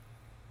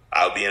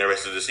I'll be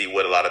interested to see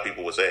what a lot of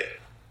people would say.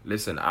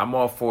 Listen, I'm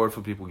all for it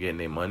for people getting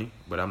their money,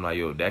 but I'm like,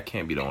 yo, that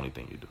can't be the only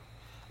thing you do.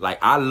 Like,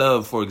 I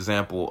love, for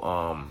example,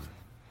 I'm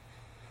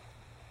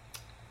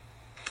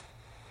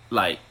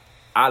not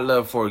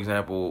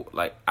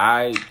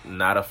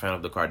a fan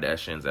of the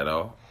Kardashians at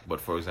all.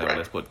 But for example,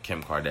 let's put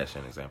Kim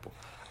Kardashian example.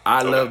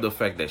 I love the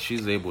fact that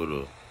she's able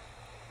to,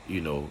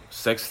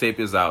 sex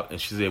tape is out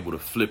and she's able to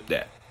flip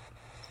that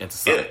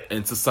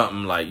into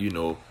something like,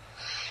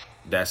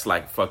 that's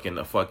like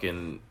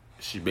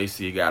she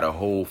basically got a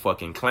whole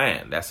fucking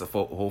clan. That's a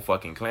whole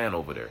fucking clan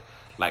over there.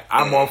 Like,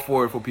 I'm all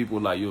for it for people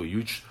like, yo,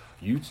 you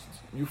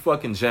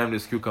fucking jam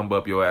this cucumber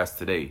up your ass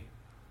today,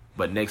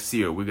 but next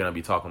year we're gonna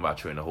be talking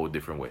about you in a whole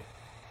different way.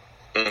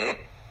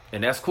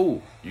 And that's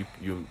cool.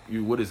 You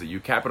what is it? You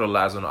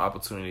capitalize on the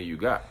opportunity you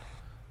got.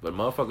 But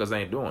motherfuckers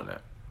ain't doing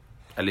that.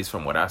 At least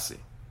from what I see.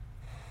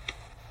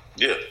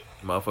 Yeah.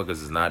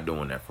 Motherfuckers is not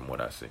doing that from what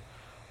I see.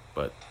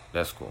 But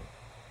that's cool.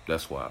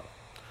 That's wild.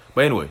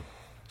 But anyway,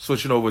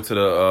 switching over to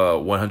the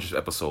 100th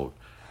episode.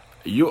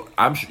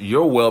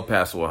 You're well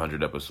past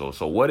 100 episodes.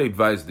 So what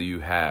advice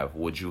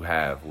would you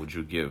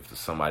give to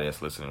somebody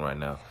that's listening right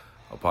now,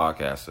 a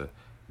podcaster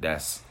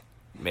that's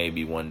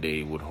maybe one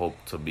day would hope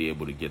to be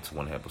able to get to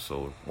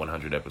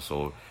 100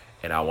 episode,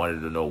 and I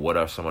wanted to know what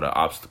are some of the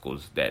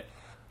obstacles that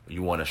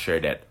you want to share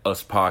that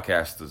us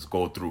podcasters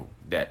go through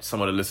that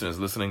some of the listeners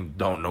listening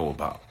don't know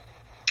about?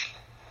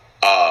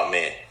 Oh,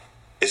 man.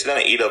 It's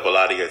going to eat up a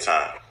lot of your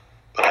time.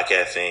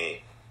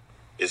 Podcasting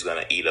is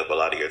going to eat up a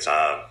lot of your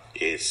time.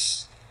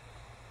 It's,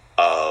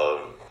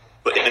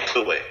 but in a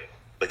good way.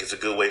 Like, it's a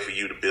good way for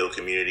you to build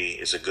community.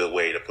 It's a good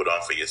way to put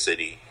on for your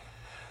city.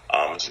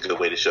 It's a good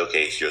way to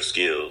showcase your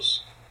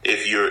skills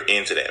if you're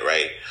into that,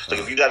 right? Like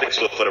if you got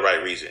into it for the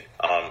right reason.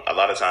 A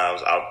lot of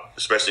times,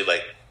 especially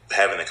like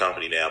having a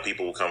company now,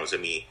 people will come to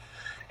me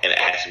and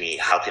ask me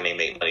how can they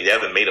make money. They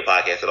haven't made a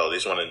podcast at all. They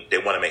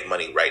want to make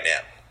money right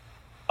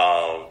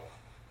now.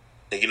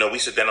 And, you know, we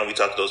sit down and we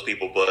talk to those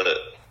people, but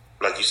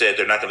like you said,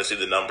 they're not going to see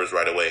the numbers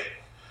right away.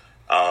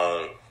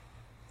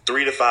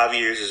 3 to 5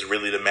 years is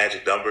really the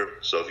magic number.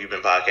 So if you've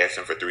been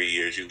podcasting for 3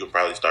 years, you can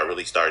probably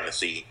starting to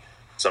see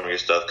some of your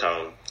stuff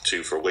come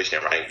to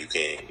fruition, right?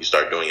 You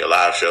start doing your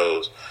live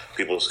shows,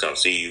 people come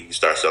see you, you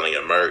start selling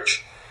your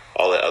merch,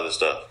 all that other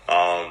stuff.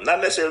 Not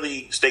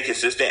necessarily stay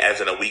consistent as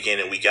in a week in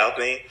and week out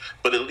thing,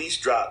 but at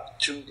least drop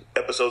 2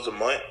 episodes a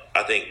month.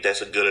 I think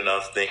that's a good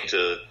enough thing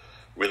to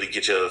really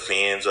get your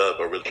fans up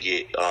or really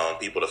get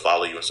people to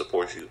follow you and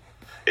support you.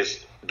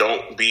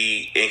 Don't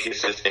be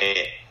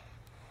inconsistent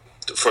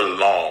for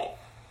long.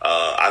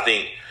 I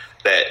think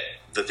that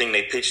the thing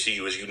they pitch to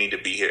you is you need to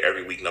be here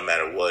every week no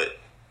matter what.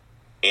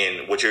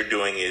 And what you're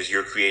doing is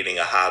you're creating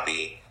a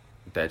hobby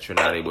that you're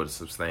not able to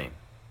sustain.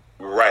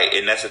 Right,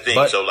 and that's the thing.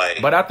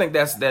 But I think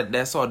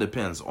that's all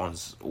depends on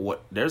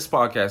what. There's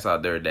podcasts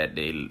out there that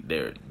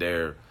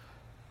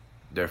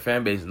their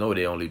fan base know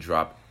they only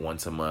drop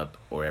once a month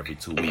or every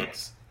 2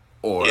 weeks,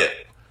 or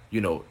you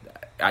know,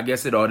 I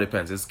guess it all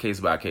depends. It's case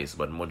by case,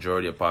 but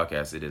majority of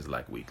podcasts it is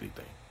like weekly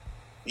thing.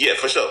 Yeah,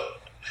 for sure.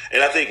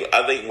 And I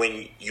think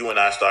when you and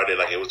I started,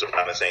 like it was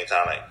around the same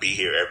time, like be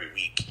here every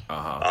week.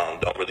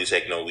 Don't really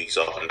take no weeks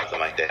off or nothing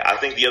like that. I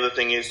think the other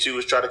thing is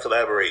try to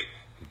collaborate.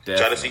 Definitely.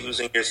 Try to see who's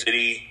in your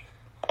city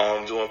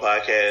doing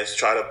podcasts.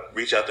 Try to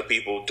reach out to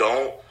people.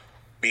 Don't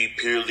be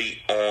purely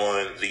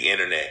on the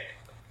internet.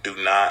 Do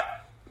not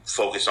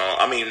focus on.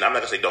 I mean, I'm not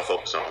gonna say don't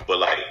focus on, but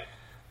like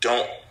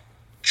don't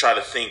try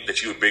to think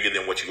that you're bigger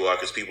than what you are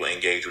because people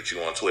engage with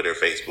you on Twitter,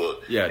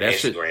 Facebook,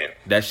 Instagram.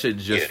 That shit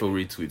just for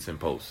retweets and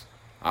posts.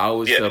 I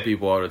always tell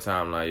people all the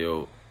time, like,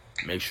 yo,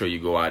 make sure you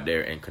go out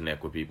there and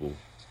connect with people.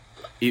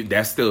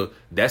 That's still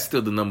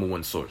the number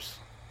one source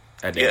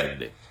at the end of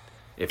the day.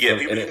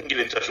 People can get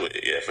in touch with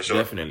it. Yeah, for sure.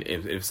 Definitely.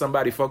 If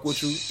somebody fuck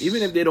with you,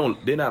 even if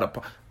they're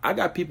not I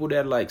got people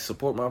that like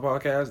support my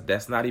podcast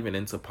that's not even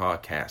into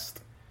podcast.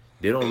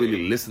 They don't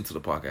really listen to the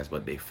podcast,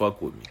 but they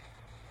fuck with me.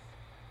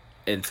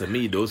 And to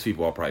me, those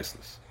people are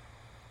priceless.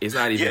 It's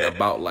not even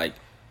about like.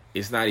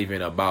 It's not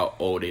even about,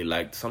 they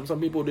like, some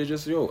people, they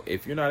just,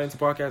 if you're not into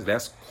podcasts,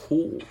 that's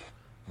cool.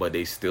 But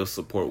they still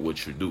support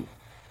what you do.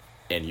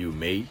 And you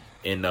may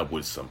end up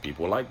with some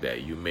people like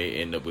that. You may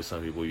end up with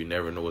some people you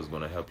never know is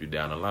going to help you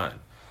down the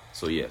line.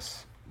 So,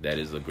 yes, that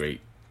is a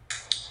great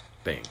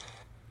thing,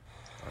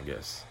 I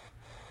guess.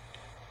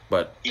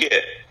 But. Yeah.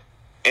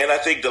 And I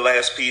think the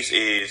last piece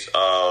is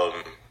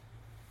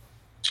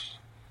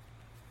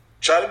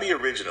try to be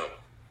original.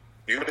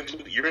 You're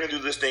gonna do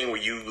this thing where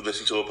you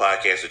listen to a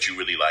podcast that you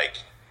really like,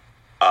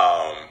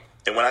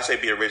 and when I say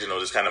be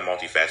original, it's kind of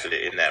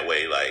multifaceted in that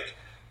way. Like,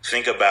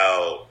 think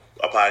about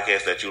a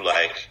podcast that you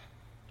like.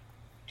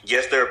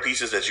 Yes, there are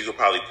pieces that you could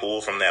probably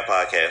pull from that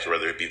podcast,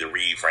 whether it be the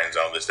Read, Friend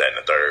Zone, this, that,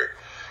 and the third.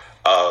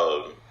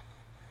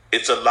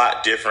 It's a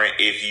lot different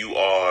if you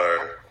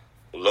are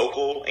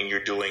local and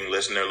you're doing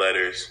listener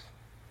letters,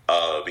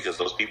 because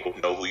those people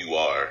know who you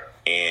are.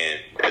 And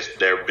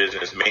their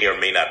business may or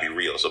may not be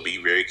real, so be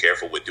very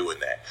careful with doing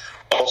that.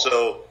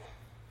 Also,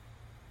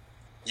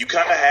 you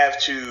kind of have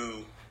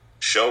to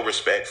show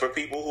respect for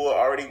people who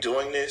are already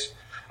doing this.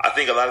 I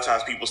think a lot of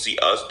times people see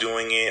us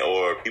doing it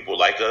or people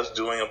like us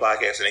doing a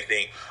podcast and they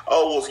think,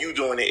 oh, well, if you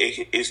doing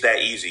it, it's that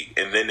easy.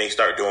 And then they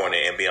start doing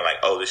it and being like,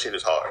 oh, this shit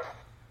is hard.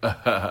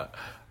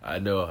 I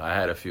know. I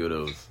had a few of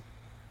those.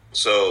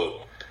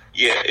 So,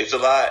 yeah, it's a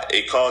lot.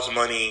 It costs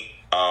money.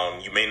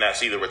 You may not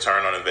see the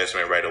return on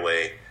investment right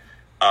away.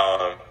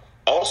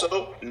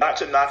 Also, not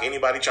to knock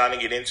anybody trying to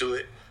get into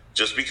it.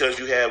 Just because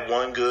you had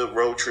one good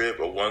road trip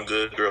or one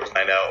good girls'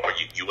 night out, or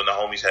you and the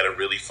homies had a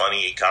really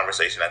funny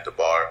conversation at the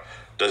bar,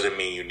 doesn't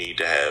mean you need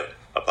to have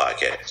a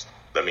podcast.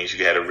 That means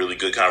you had a really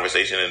good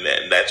conversation,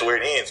 and that's where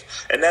it ends.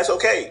 And that's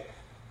okay.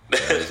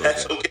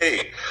 That's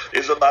okay.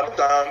 It's a lot of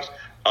times.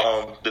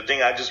 The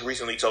thing I just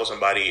recently told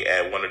somebody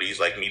at one of these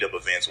like meetup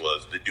events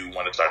was the dude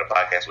wanted to start a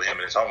podcast with him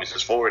and his homies.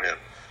 Just forward him.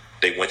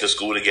 They went to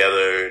school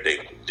together.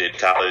 They did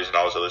college and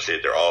all this other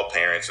shit. They're all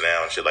parents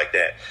now and shit like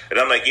that. And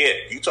I'm like, yeah,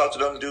 you talk to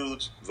them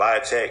dudes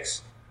via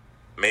text,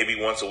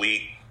 maybe once a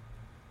week,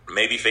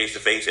 maybe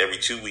face-to-face every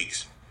 2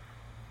 weeks.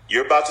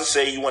 You're about to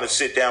say you want to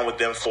sit down with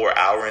them for an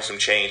hour and some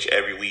change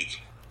every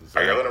week.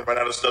 Exactly. Are y'all going to run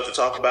out of stuff to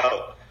talk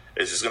about?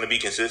 Is this going to be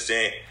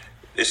consistent?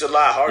 It's a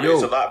lot harder.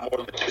 It's a lot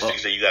more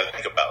logistics that you got to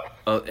think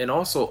about. And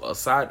also,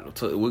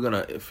 we're going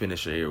to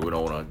finish it here. We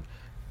don't want to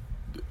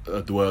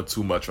dwell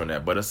too much on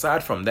that, but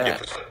aside from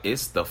that,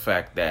 it's the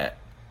fact that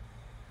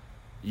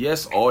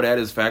yes, all that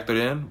is factored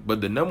in, but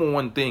the number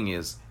one thing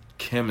is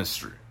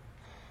chemistry.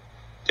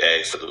 Yeah,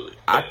 absolutely.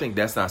 I think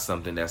that's not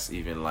something that's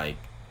even like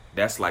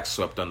that's like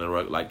swept under the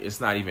rug. Like it's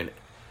not even.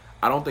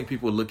 I don't think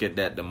people look at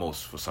that the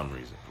most for some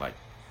reason. Like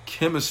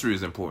chemistry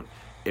is important.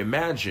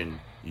 Imagine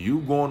you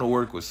going to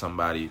work with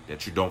somebody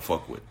that you don't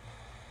fuck with.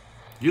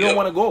 You don't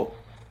want to go.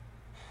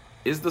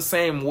 It's the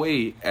same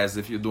way as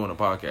if you're doing a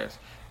podcast.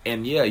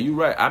 And yeah, you're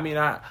right. I mean,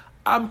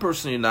 I'm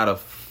personally not a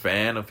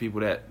fan of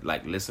people that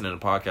like listen to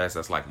podcasts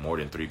that's like more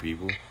than 3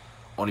 people,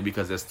 only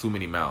because there's too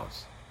many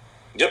mouths.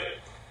 Yep.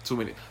 Too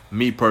many.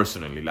 Me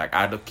personally, like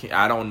I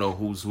don't know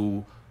who's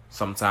who.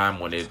 Sometime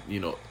when it,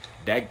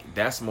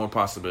 that's more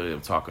possibility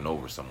of talking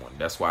over someone.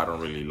 That's why I don't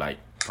really like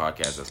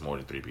podcasts that's more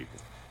than 3 people.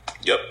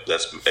 Yep,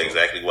 that's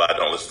exactly why I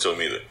don't listen to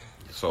them either.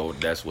 So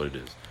that's what it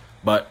is.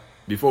 But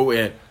before we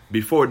end,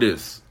 before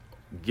this,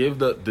 give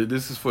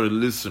this is for the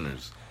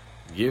listeners.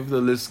 Give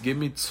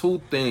me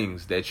 2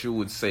 things that you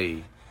would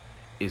say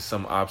is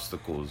some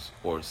obstacles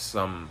or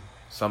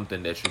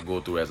something that you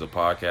go through as a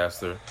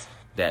podcaster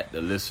that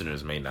the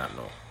listeners may not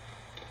know.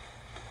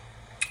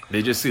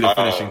 They just see the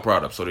finishing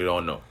product, so they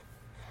don't know.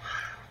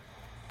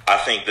 I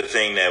think the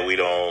thing that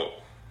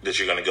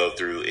you're going to go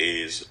through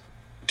is,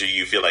 do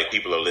you feel like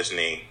people are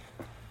listening?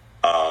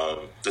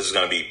 This is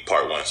going to be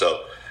part 1.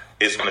 So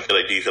it's going to feel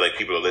like, do you feel like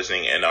people are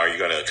listening, and are you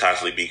going to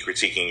constantly be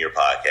critiquing your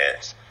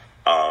podcast?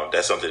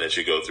 That's something that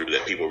you go through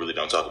that people really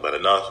don't talk about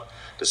enough.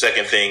 The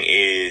second thing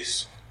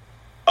is,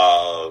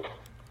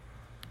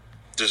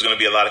 there's going to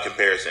be a lot of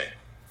comparison.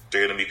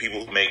 There are going to be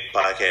people who make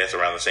podcasts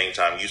around the same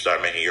time you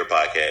start making your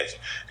podcast,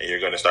 and you're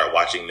going to start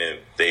watching them.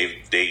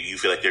 You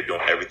feel like they're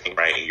doing everything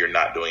right, and you're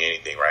not doing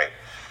anything right.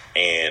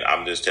 And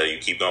I'm just telling you,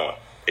 keep going.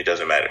 It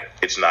doesn't matter.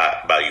 It's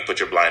not about you put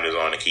your blinders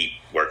on and keep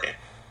working.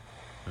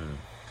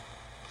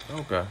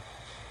 Okay.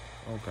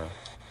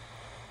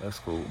 That's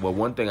cool. Well,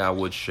 one thing I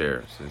would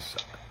share, since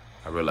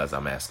I realize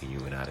I'm asking you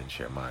and I didn't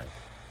share mine.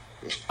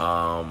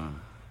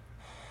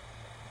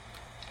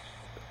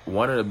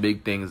 One of the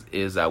big things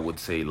is, I would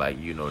say, like,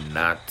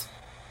 not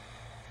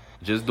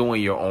just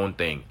doing your own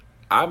thing.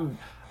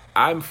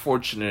 I'm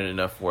fortunate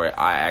enough where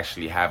I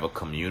actually have a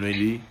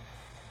community,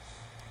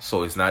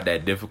 so it's not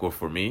that difficult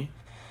for me,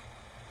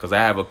 because I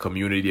have a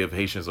community of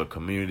Haitians, or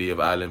community of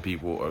island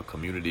people, or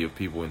community of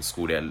people in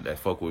school that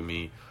fuck with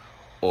me,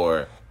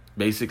 or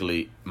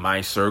basically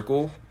my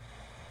circle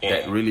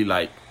that really,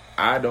 like,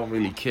 I don't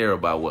really care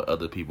about what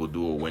other people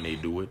do or when they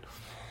do it.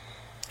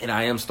 And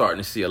I am starting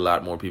to see a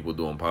lot more people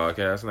doing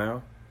podcasts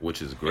now,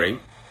 which is great.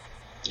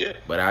 Yeah.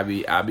 But I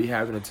be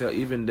having to tell,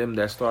 even them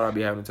that start, I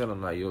be having to tell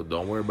them, like, yo,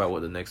 don't worry about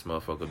what the next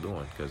motherfucker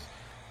doing, because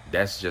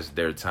that's just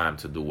their time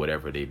to do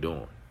whatever they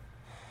doing.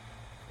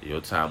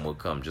 Your time will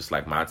come just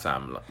like my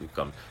time will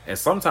come. And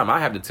sometimes I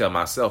have to tell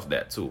myself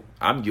that too.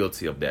 I'm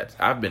guilty of that.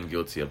 I've been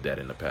guilty of that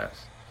in the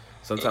past.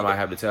 Sometimes I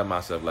have to tell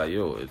myself, like,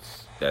 yo,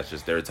 that's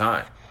just their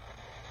time.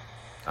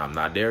 I'm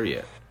not there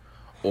yet.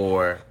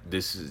 Or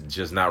this is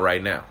just not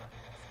right now.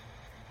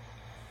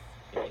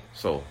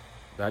 So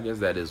I guess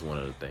that is one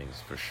of the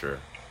things for sure.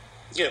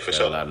 Yeah, for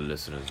sure. A lot of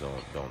listeners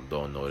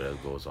don't know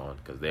that goes on,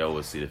 because they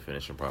always see the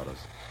finishing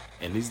products.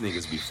 And these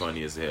niggas be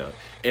funny as hell.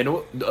 And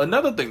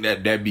another thing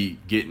that be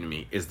getting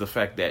me is the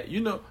fact that,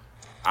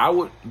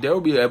 there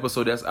will be an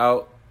episode that's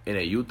out, and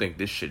then you think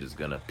this shit is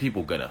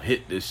people gonna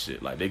hit this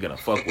shit, like they're gonna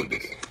fuck with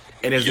this.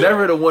 And it's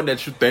never the one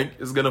that you think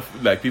is gonna,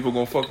 like, people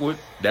gonna fuck with.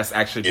 That's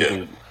actually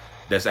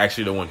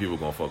the one people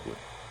gonna fuck with.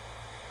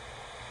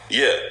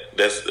 Yeah,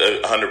 that's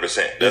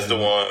 100%. That's the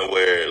one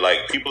where,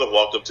 like, people have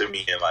walked up to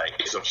me and, like,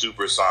 it's some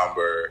super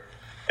somber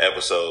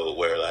episode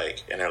where,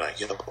 like, and they're like,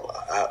 yo,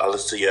 I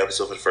listened to your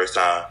episode for the first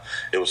time.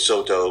 It was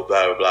so dope,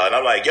 blah, blah, blah. And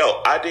I'm like,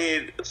 yo, I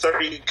did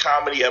 30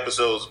 comedy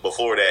episodes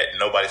before that.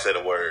 Nobody said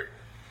a word.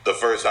 The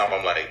first time,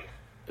 I'm like,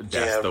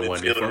 I've been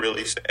feeling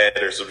really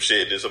sad or some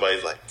shit. And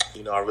somebody's like,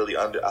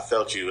 I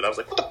felt you. And I was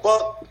like, what the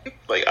fuck?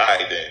 Like, all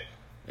right, then.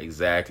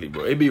 Exactly,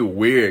 bro. It'd be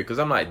weird, because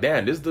I'm like,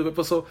 damn, this is the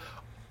episode.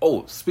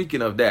 Oh,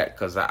 speaking of that,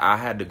 because I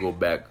had to go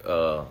back,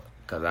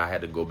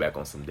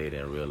 on some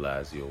data and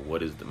realize,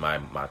 what is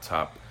my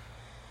top.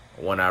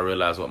 One, I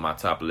realized what my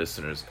top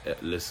listen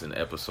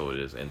episode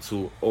is, and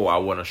 2, I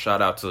want to shout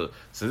out to,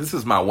 since this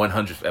is my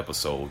 100th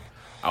episode,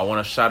 I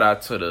want to shout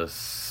out to the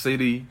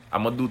city.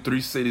 I'm gonna do 3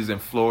 cities in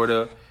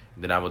Florida,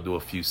 then I'm gonna do a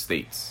few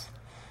states.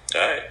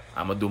 All right.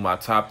 I'm gonna do my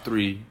top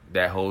 3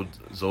 that hold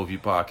Zoview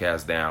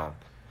podcast down.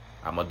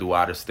 I'm gonna do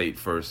out of state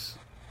first.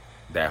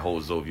 That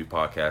whole Zoview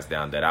podcast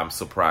down that I'm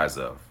surprised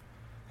of.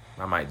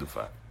 I might do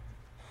 5.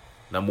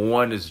 Number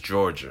 1 is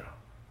Georgia.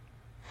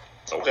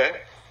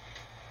 Okay.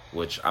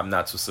 Which I'm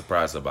not too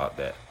surprised about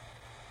that.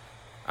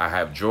 I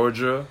have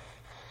Georgia.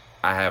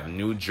 I have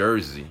New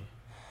Jersey.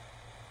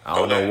 I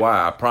don't know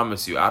why. I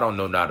promise you, I don't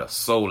know not a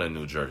soul in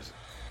New Jersey.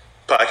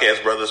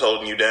 Podcast brothers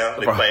holding you down.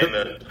 They playing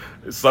the...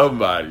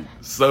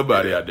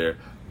 Somebody out there.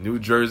 New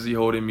Jersey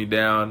holding me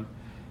down.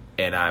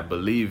 And I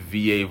believe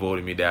VA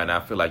voted me down. And I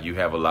feel like you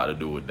have a lot to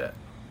do with that.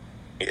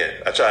 Yeah,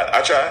 I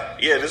try.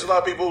 Yeah, there's a lot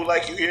of people who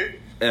like you here.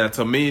 And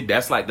to me,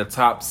 that's like the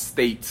top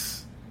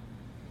states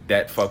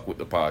that fuck with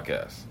the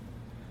podcast.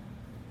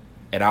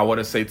 And I want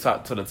to say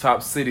to the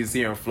top cities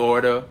here in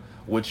Florida,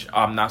 which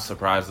I'm not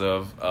surprised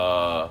of.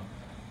 I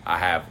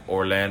have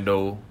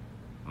Orlando,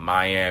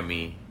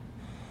 Miami,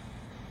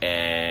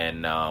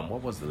 and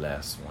what was the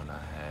last one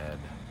I had?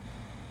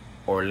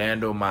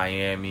 Orlando,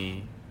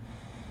 Miami,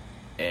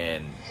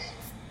 and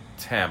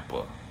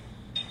Tampa.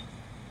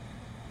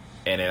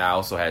 And then I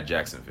also had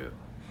Jacksonville,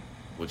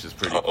 which is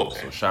pretty cool.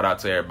 Okay. So shout out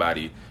to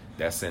everybody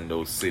that's in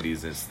those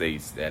cities and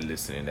states that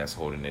listening, that's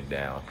holding it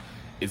down.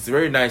 It's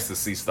very nice to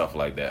see stuff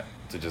like that,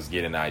 to just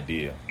get an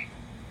idea.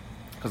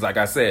 Because like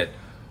I said,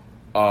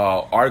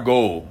 our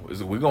goal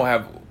is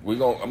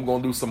I'm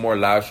gonna do some more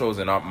live shows,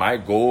 and my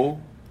goal,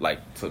 like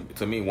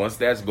to me, once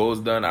that goal's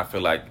done, I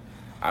feel like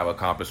I've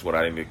accomplished what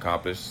I didn't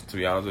accomplish, to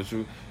be honest with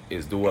you,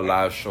 is do a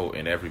live show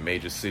in every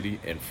major city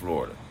in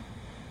Florida.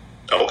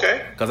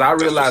 Okay. Because I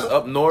realize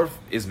up north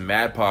is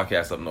mad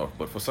podcasts up north,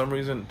 but for some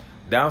reason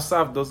down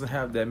south doesn't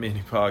have that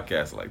many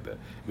podcasts like that.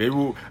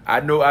 Maybe I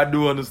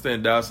do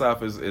understand down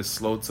south is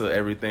slow to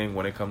everything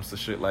when it comes to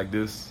shit like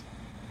this,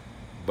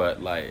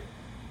 but like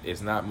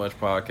it's not much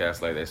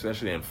podcasts like that,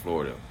 especially in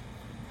Florida,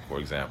 for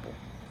example.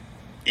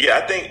 Yeah,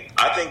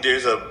 I think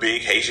there's a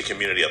big Haitian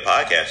community of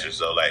podcasters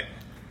though. Like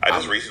I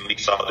just recently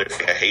saw there's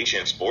a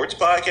Haitian sports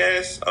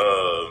podcast.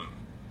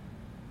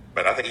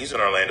 But I think he's in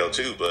Orlando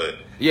too. But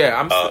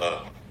yeah,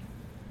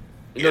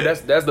 you know,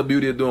 that's the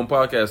beauty of doing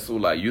podcasts too.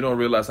 Like you don't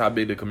realize how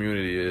big the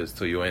community is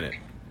till you're in it.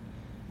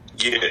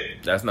 Yeah,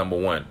 that's number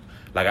one.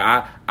 Like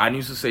I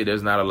used to say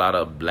there's not a lot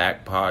of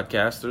black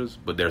podcasters,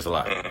 but there's a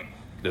lot. Mm-hmm.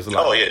 There's a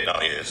lot. Oh yeah, no,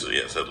 yeah,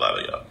 it's a lot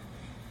of y'all.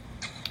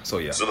 So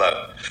yeah, it's a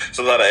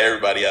lot of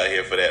everybody out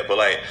here for that. But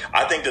like,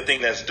 I think the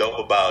thing that's dope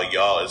about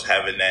y'all is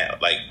having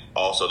that, like,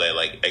 also that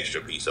like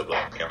extra piece of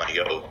like, you know, like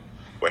yo,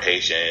 we're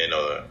Haitian,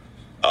 or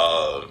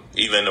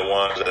even the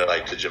ones that are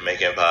like the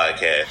Jamaican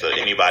podcast, or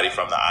anybody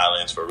from the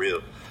islands for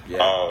real.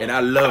 Yeah, and I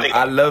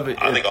love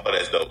it. I think all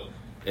that's dope.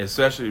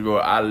 Especially, bro,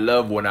 I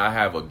love when I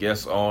have a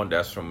guest on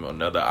that's from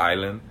another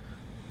island.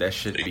 That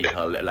shit be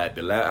hilarious. Like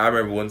I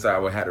remember one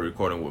time I had a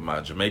recording with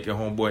my Jamaican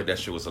homeboy. That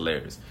shit was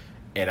hilarious.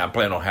 And I'm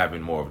planning on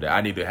having more of that.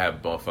 I need to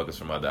have motherfuckers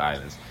from other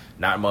islands.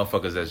 Not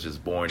motherfuckers that's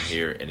just born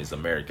here and is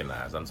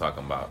Americanized. I'm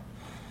talking about...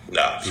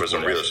 Nah, for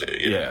some real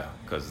shit, yeah.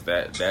 Because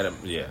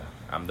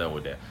I'm done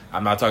with that.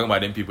 I'm not talking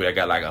about them people that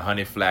got like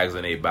 100 flags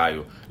in their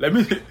bio. Let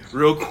me...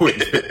 Real quick.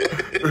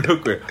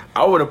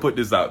 I want to put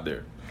this out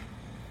there.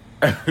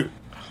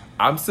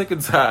 I'm sick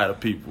and tired of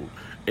people.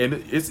 And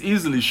it's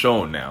easily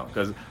shown now.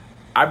 Because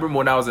I remember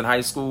when I was in high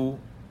school,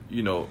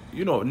 you know,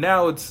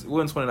 now we're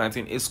in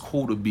 2019. It's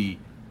cool to be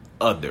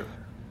other.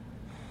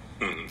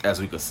 As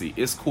we could see,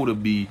 it's cool to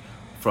be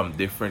from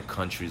different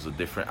countries or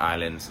different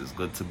islands. It's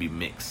good to be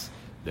mixed.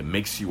 The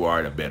mix you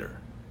are, the better.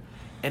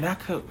 And I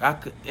could,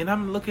 and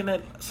I'm looking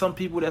at some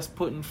people that's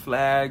putting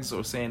flags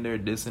or saying they're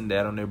this and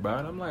that on their bio.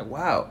 And I'm like,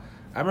 wow.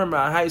 I remember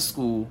in high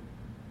school,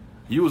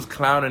 you was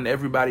clowning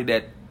everybody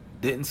that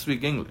didn't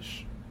speak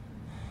English,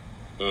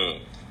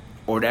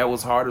 or that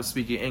was hard of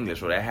speaking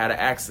English, or that had an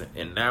accent.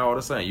 And now all of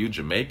a sudden you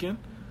Jamaican,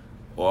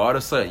 or all of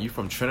a sudden you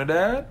from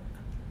Trinidad.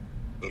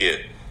 Yeah.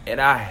 And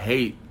I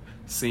hate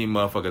seeing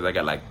motherfuckers that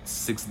got like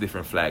 6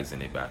 different flags in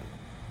their body.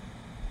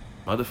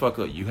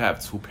 Motherfucker, you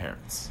have 2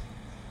 parents.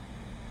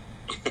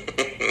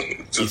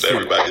 Just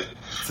everybody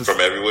from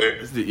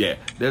everywhere. Yeah.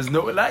 There's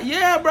no like,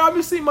 yeah, bro.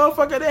 I've seen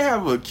motherfucker, they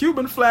have a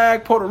Cuban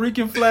flag, Puerto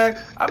Rican flag.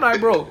 I'm like,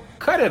 bro,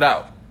 cut it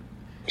out.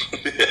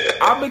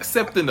 I'm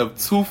accepting of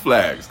 2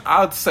 flags.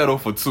 I'll settle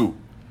for 2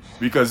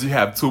 because you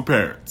have 2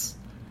 parents.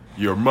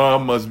 Your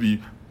mom must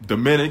be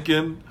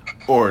Dominican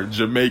or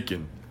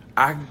Jamaican.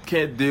 I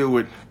can't deal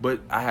with, but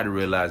I had to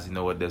realize, you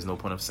know what, there's no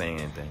point of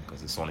saying anything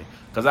because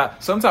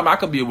sometimes I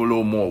could be a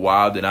little more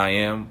wild than I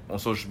am on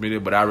social media,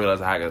 but I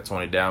realize I gotta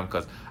tone it down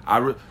because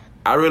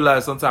I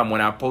realize sometimes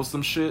when I post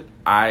some shit,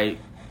 I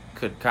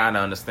could kind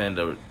of understand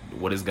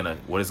what it's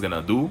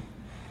gonna do,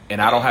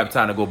 and I don't have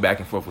time to go back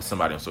and forth with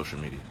somebody on social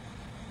media.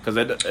 Because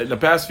in the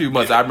past few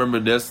months, I remember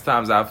there's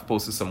times I've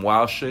posted some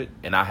wild shit,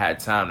 and I had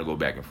time to go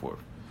back and forth,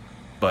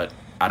 but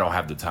I don't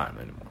have the time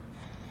anymore.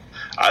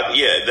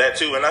 Yeah, that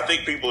too. And I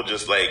think people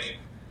just like,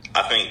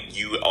 I think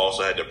you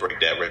also had to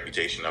break that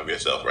reputation of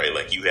yourself, right?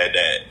 Like you had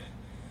that,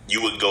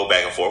 you would go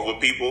back and forth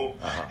with people,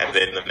 and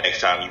then the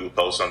next time you would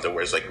post something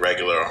where it's like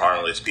regular or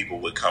harmless, people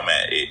would come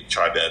at it,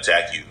 try to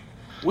attack you.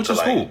 Which is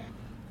cool.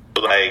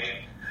 Like,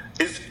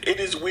 it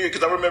is weird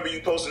because I remember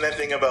you posting that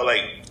thing about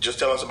like just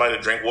telling somebody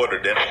to drink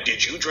water. Then like,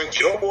 did you drink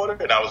your water?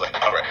 And I was like,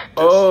 all right.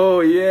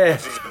 Oh yeah,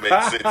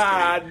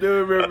 I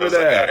do remember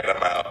that.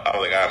 Like,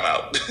 all right, I'm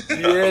out.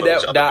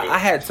 Yeah, I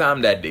had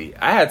time that day.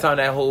 I had time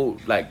that whole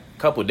like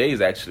couple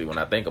days actually. When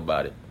I think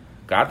about it,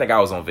 I think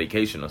I was on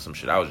vacation or some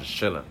shit. I was just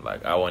chilling.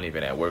 Like I wasn't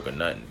even at work or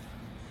nothing.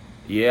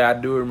 Yeah, I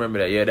do remember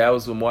that. Yeah, that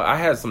was some more. I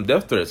had some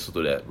death threats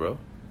through that, bro.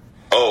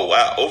 Oh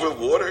wow, over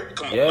water?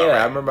 Come on. Yeah,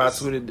 right. I remember I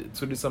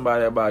tweeted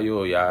somebody about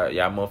y'all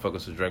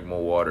motherfuckers should drink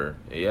more water.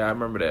 Yeah, I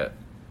remember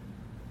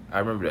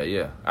that.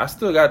 Yeah, I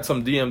still got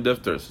some DM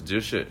death threats.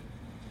 Just shit.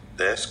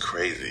 That's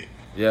crazy.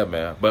 Yeah,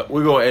 man. But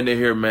we're gonna end it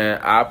here,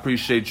 man. I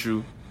appreciate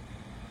you,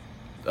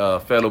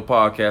 fellow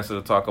podcaster,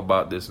 to talk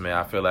about this, man.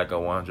 I feel like a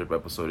 100th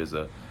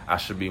episode I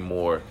should be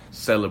more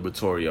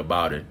celebratory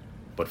about it,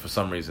 but for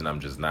some reason I'm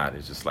just not.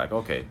 It's just like,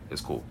 okay,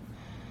 it's cool.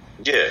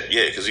 Yeah,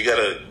 because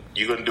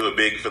you're gonna do it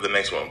big for the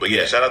next one. But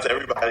yeah, shout out to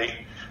everybody.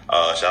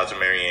 Shout out to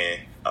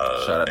Marianne.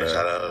 Shout out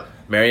to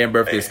Marianne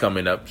birthday's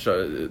coming up.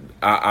 So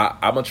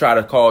I'm gonna try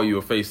to call you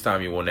or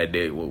FaceTime you on that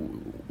day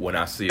when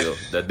I see her.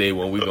 That day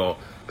when we're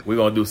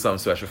gonna do something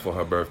special for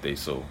her birthday.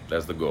 So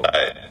that's the goal. All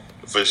right,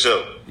 for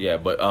sure. Yeah,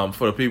 but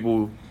for the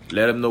people,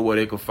 let them know where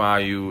they can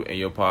find you and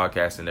your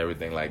podcast and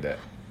everything like that.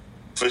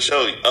 For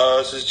sure.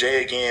 This is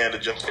Jay again, the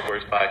Just Say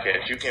Words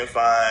podcast. You can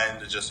find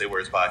the Just Say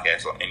Words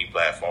podcast on any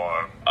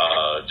platform.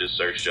 Just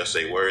search Just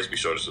Say Words. Be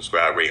sure to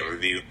subscribe, rate, and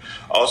review.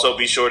 Also,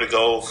 be sure to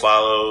go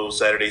follow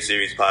Saturday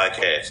Series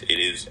Podcast. It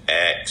is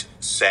at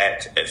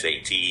SAT,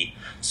 S-A-T,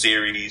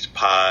 Series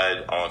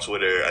Pod on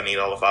Twitter. I need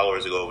all the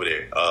followers to go over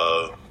there.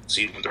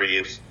 Season 3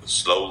 is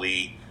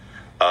slowly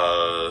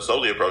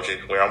approaching.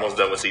 We're almost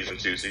done with Season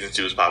 2. Season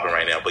 2 is popping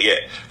right now. But yeah,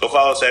 go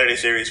follow Saturday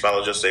Series.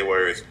 Follow Just Say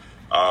Words.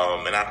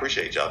 And I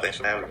appreciate y'all. Thanks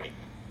for having me.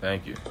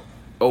 Thank you.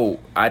 Oh,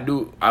 I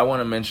want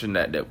to mention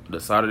that the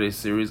Saturday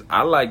Series,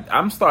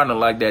 I'm starting to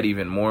like that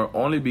even more,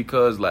 only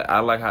because like I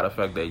like how the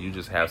fact that you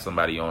just have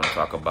somebody on to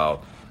talk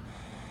about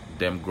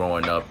them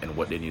growing up and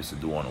what they used to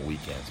do on the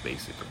weekends,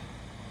 basically.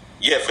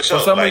 Yeah, for sure.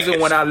 For some reason,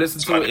 when I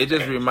listen to it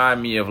just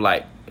reminds me of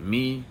like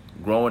me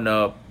growing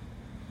up,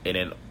 and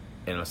then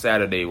on a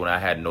Saturday when I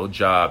had no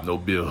job, no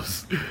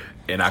bills,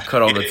 and I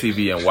cut on the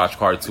TV and watch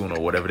cartoon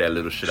or whatever that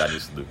little shit I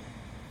used to do.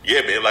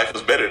 Yeah, man, life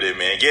was better then,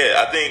 man.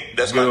 Yeah, I think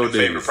that's my new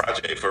favorite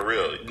project, for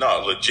real.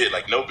 No, legit,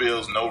 like no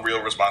bills, no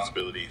real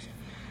responsibilities.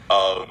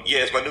 Yeah,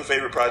 it's my new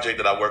favorite project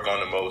that I work on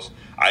the most.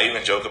 I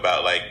even joke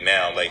about, like,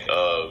 now, like,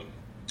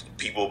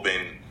 people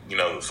been,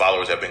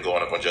 followers have been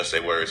going up on Just Say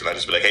Words, and I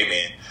just be like, hey,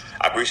 man,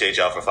 I appreciate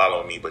y'all for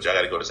following me, but y'all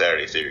got to go to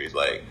Saturday Series,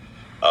 like,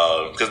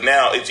 because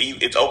now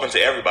it's open to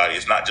everybody.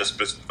 It's not just,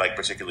 like,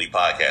 particularly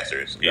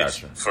podcasters. It's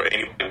for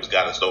anybody who's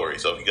got a story.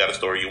 So if you got a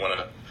story you want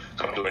to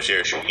come through and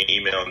share, shoot me an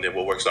email, and then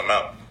we'll work something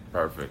out.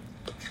 Perfect.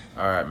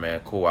 All right, man.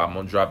 Cool. I'm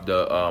gonna drop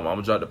the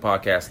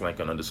podcast link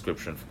in the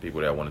description for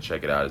people that want to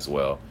check it out as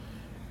well.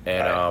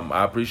 And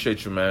I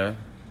appreciate you, man.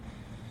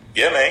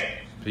 Yeah, man.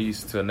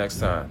 Peace. Till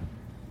next time.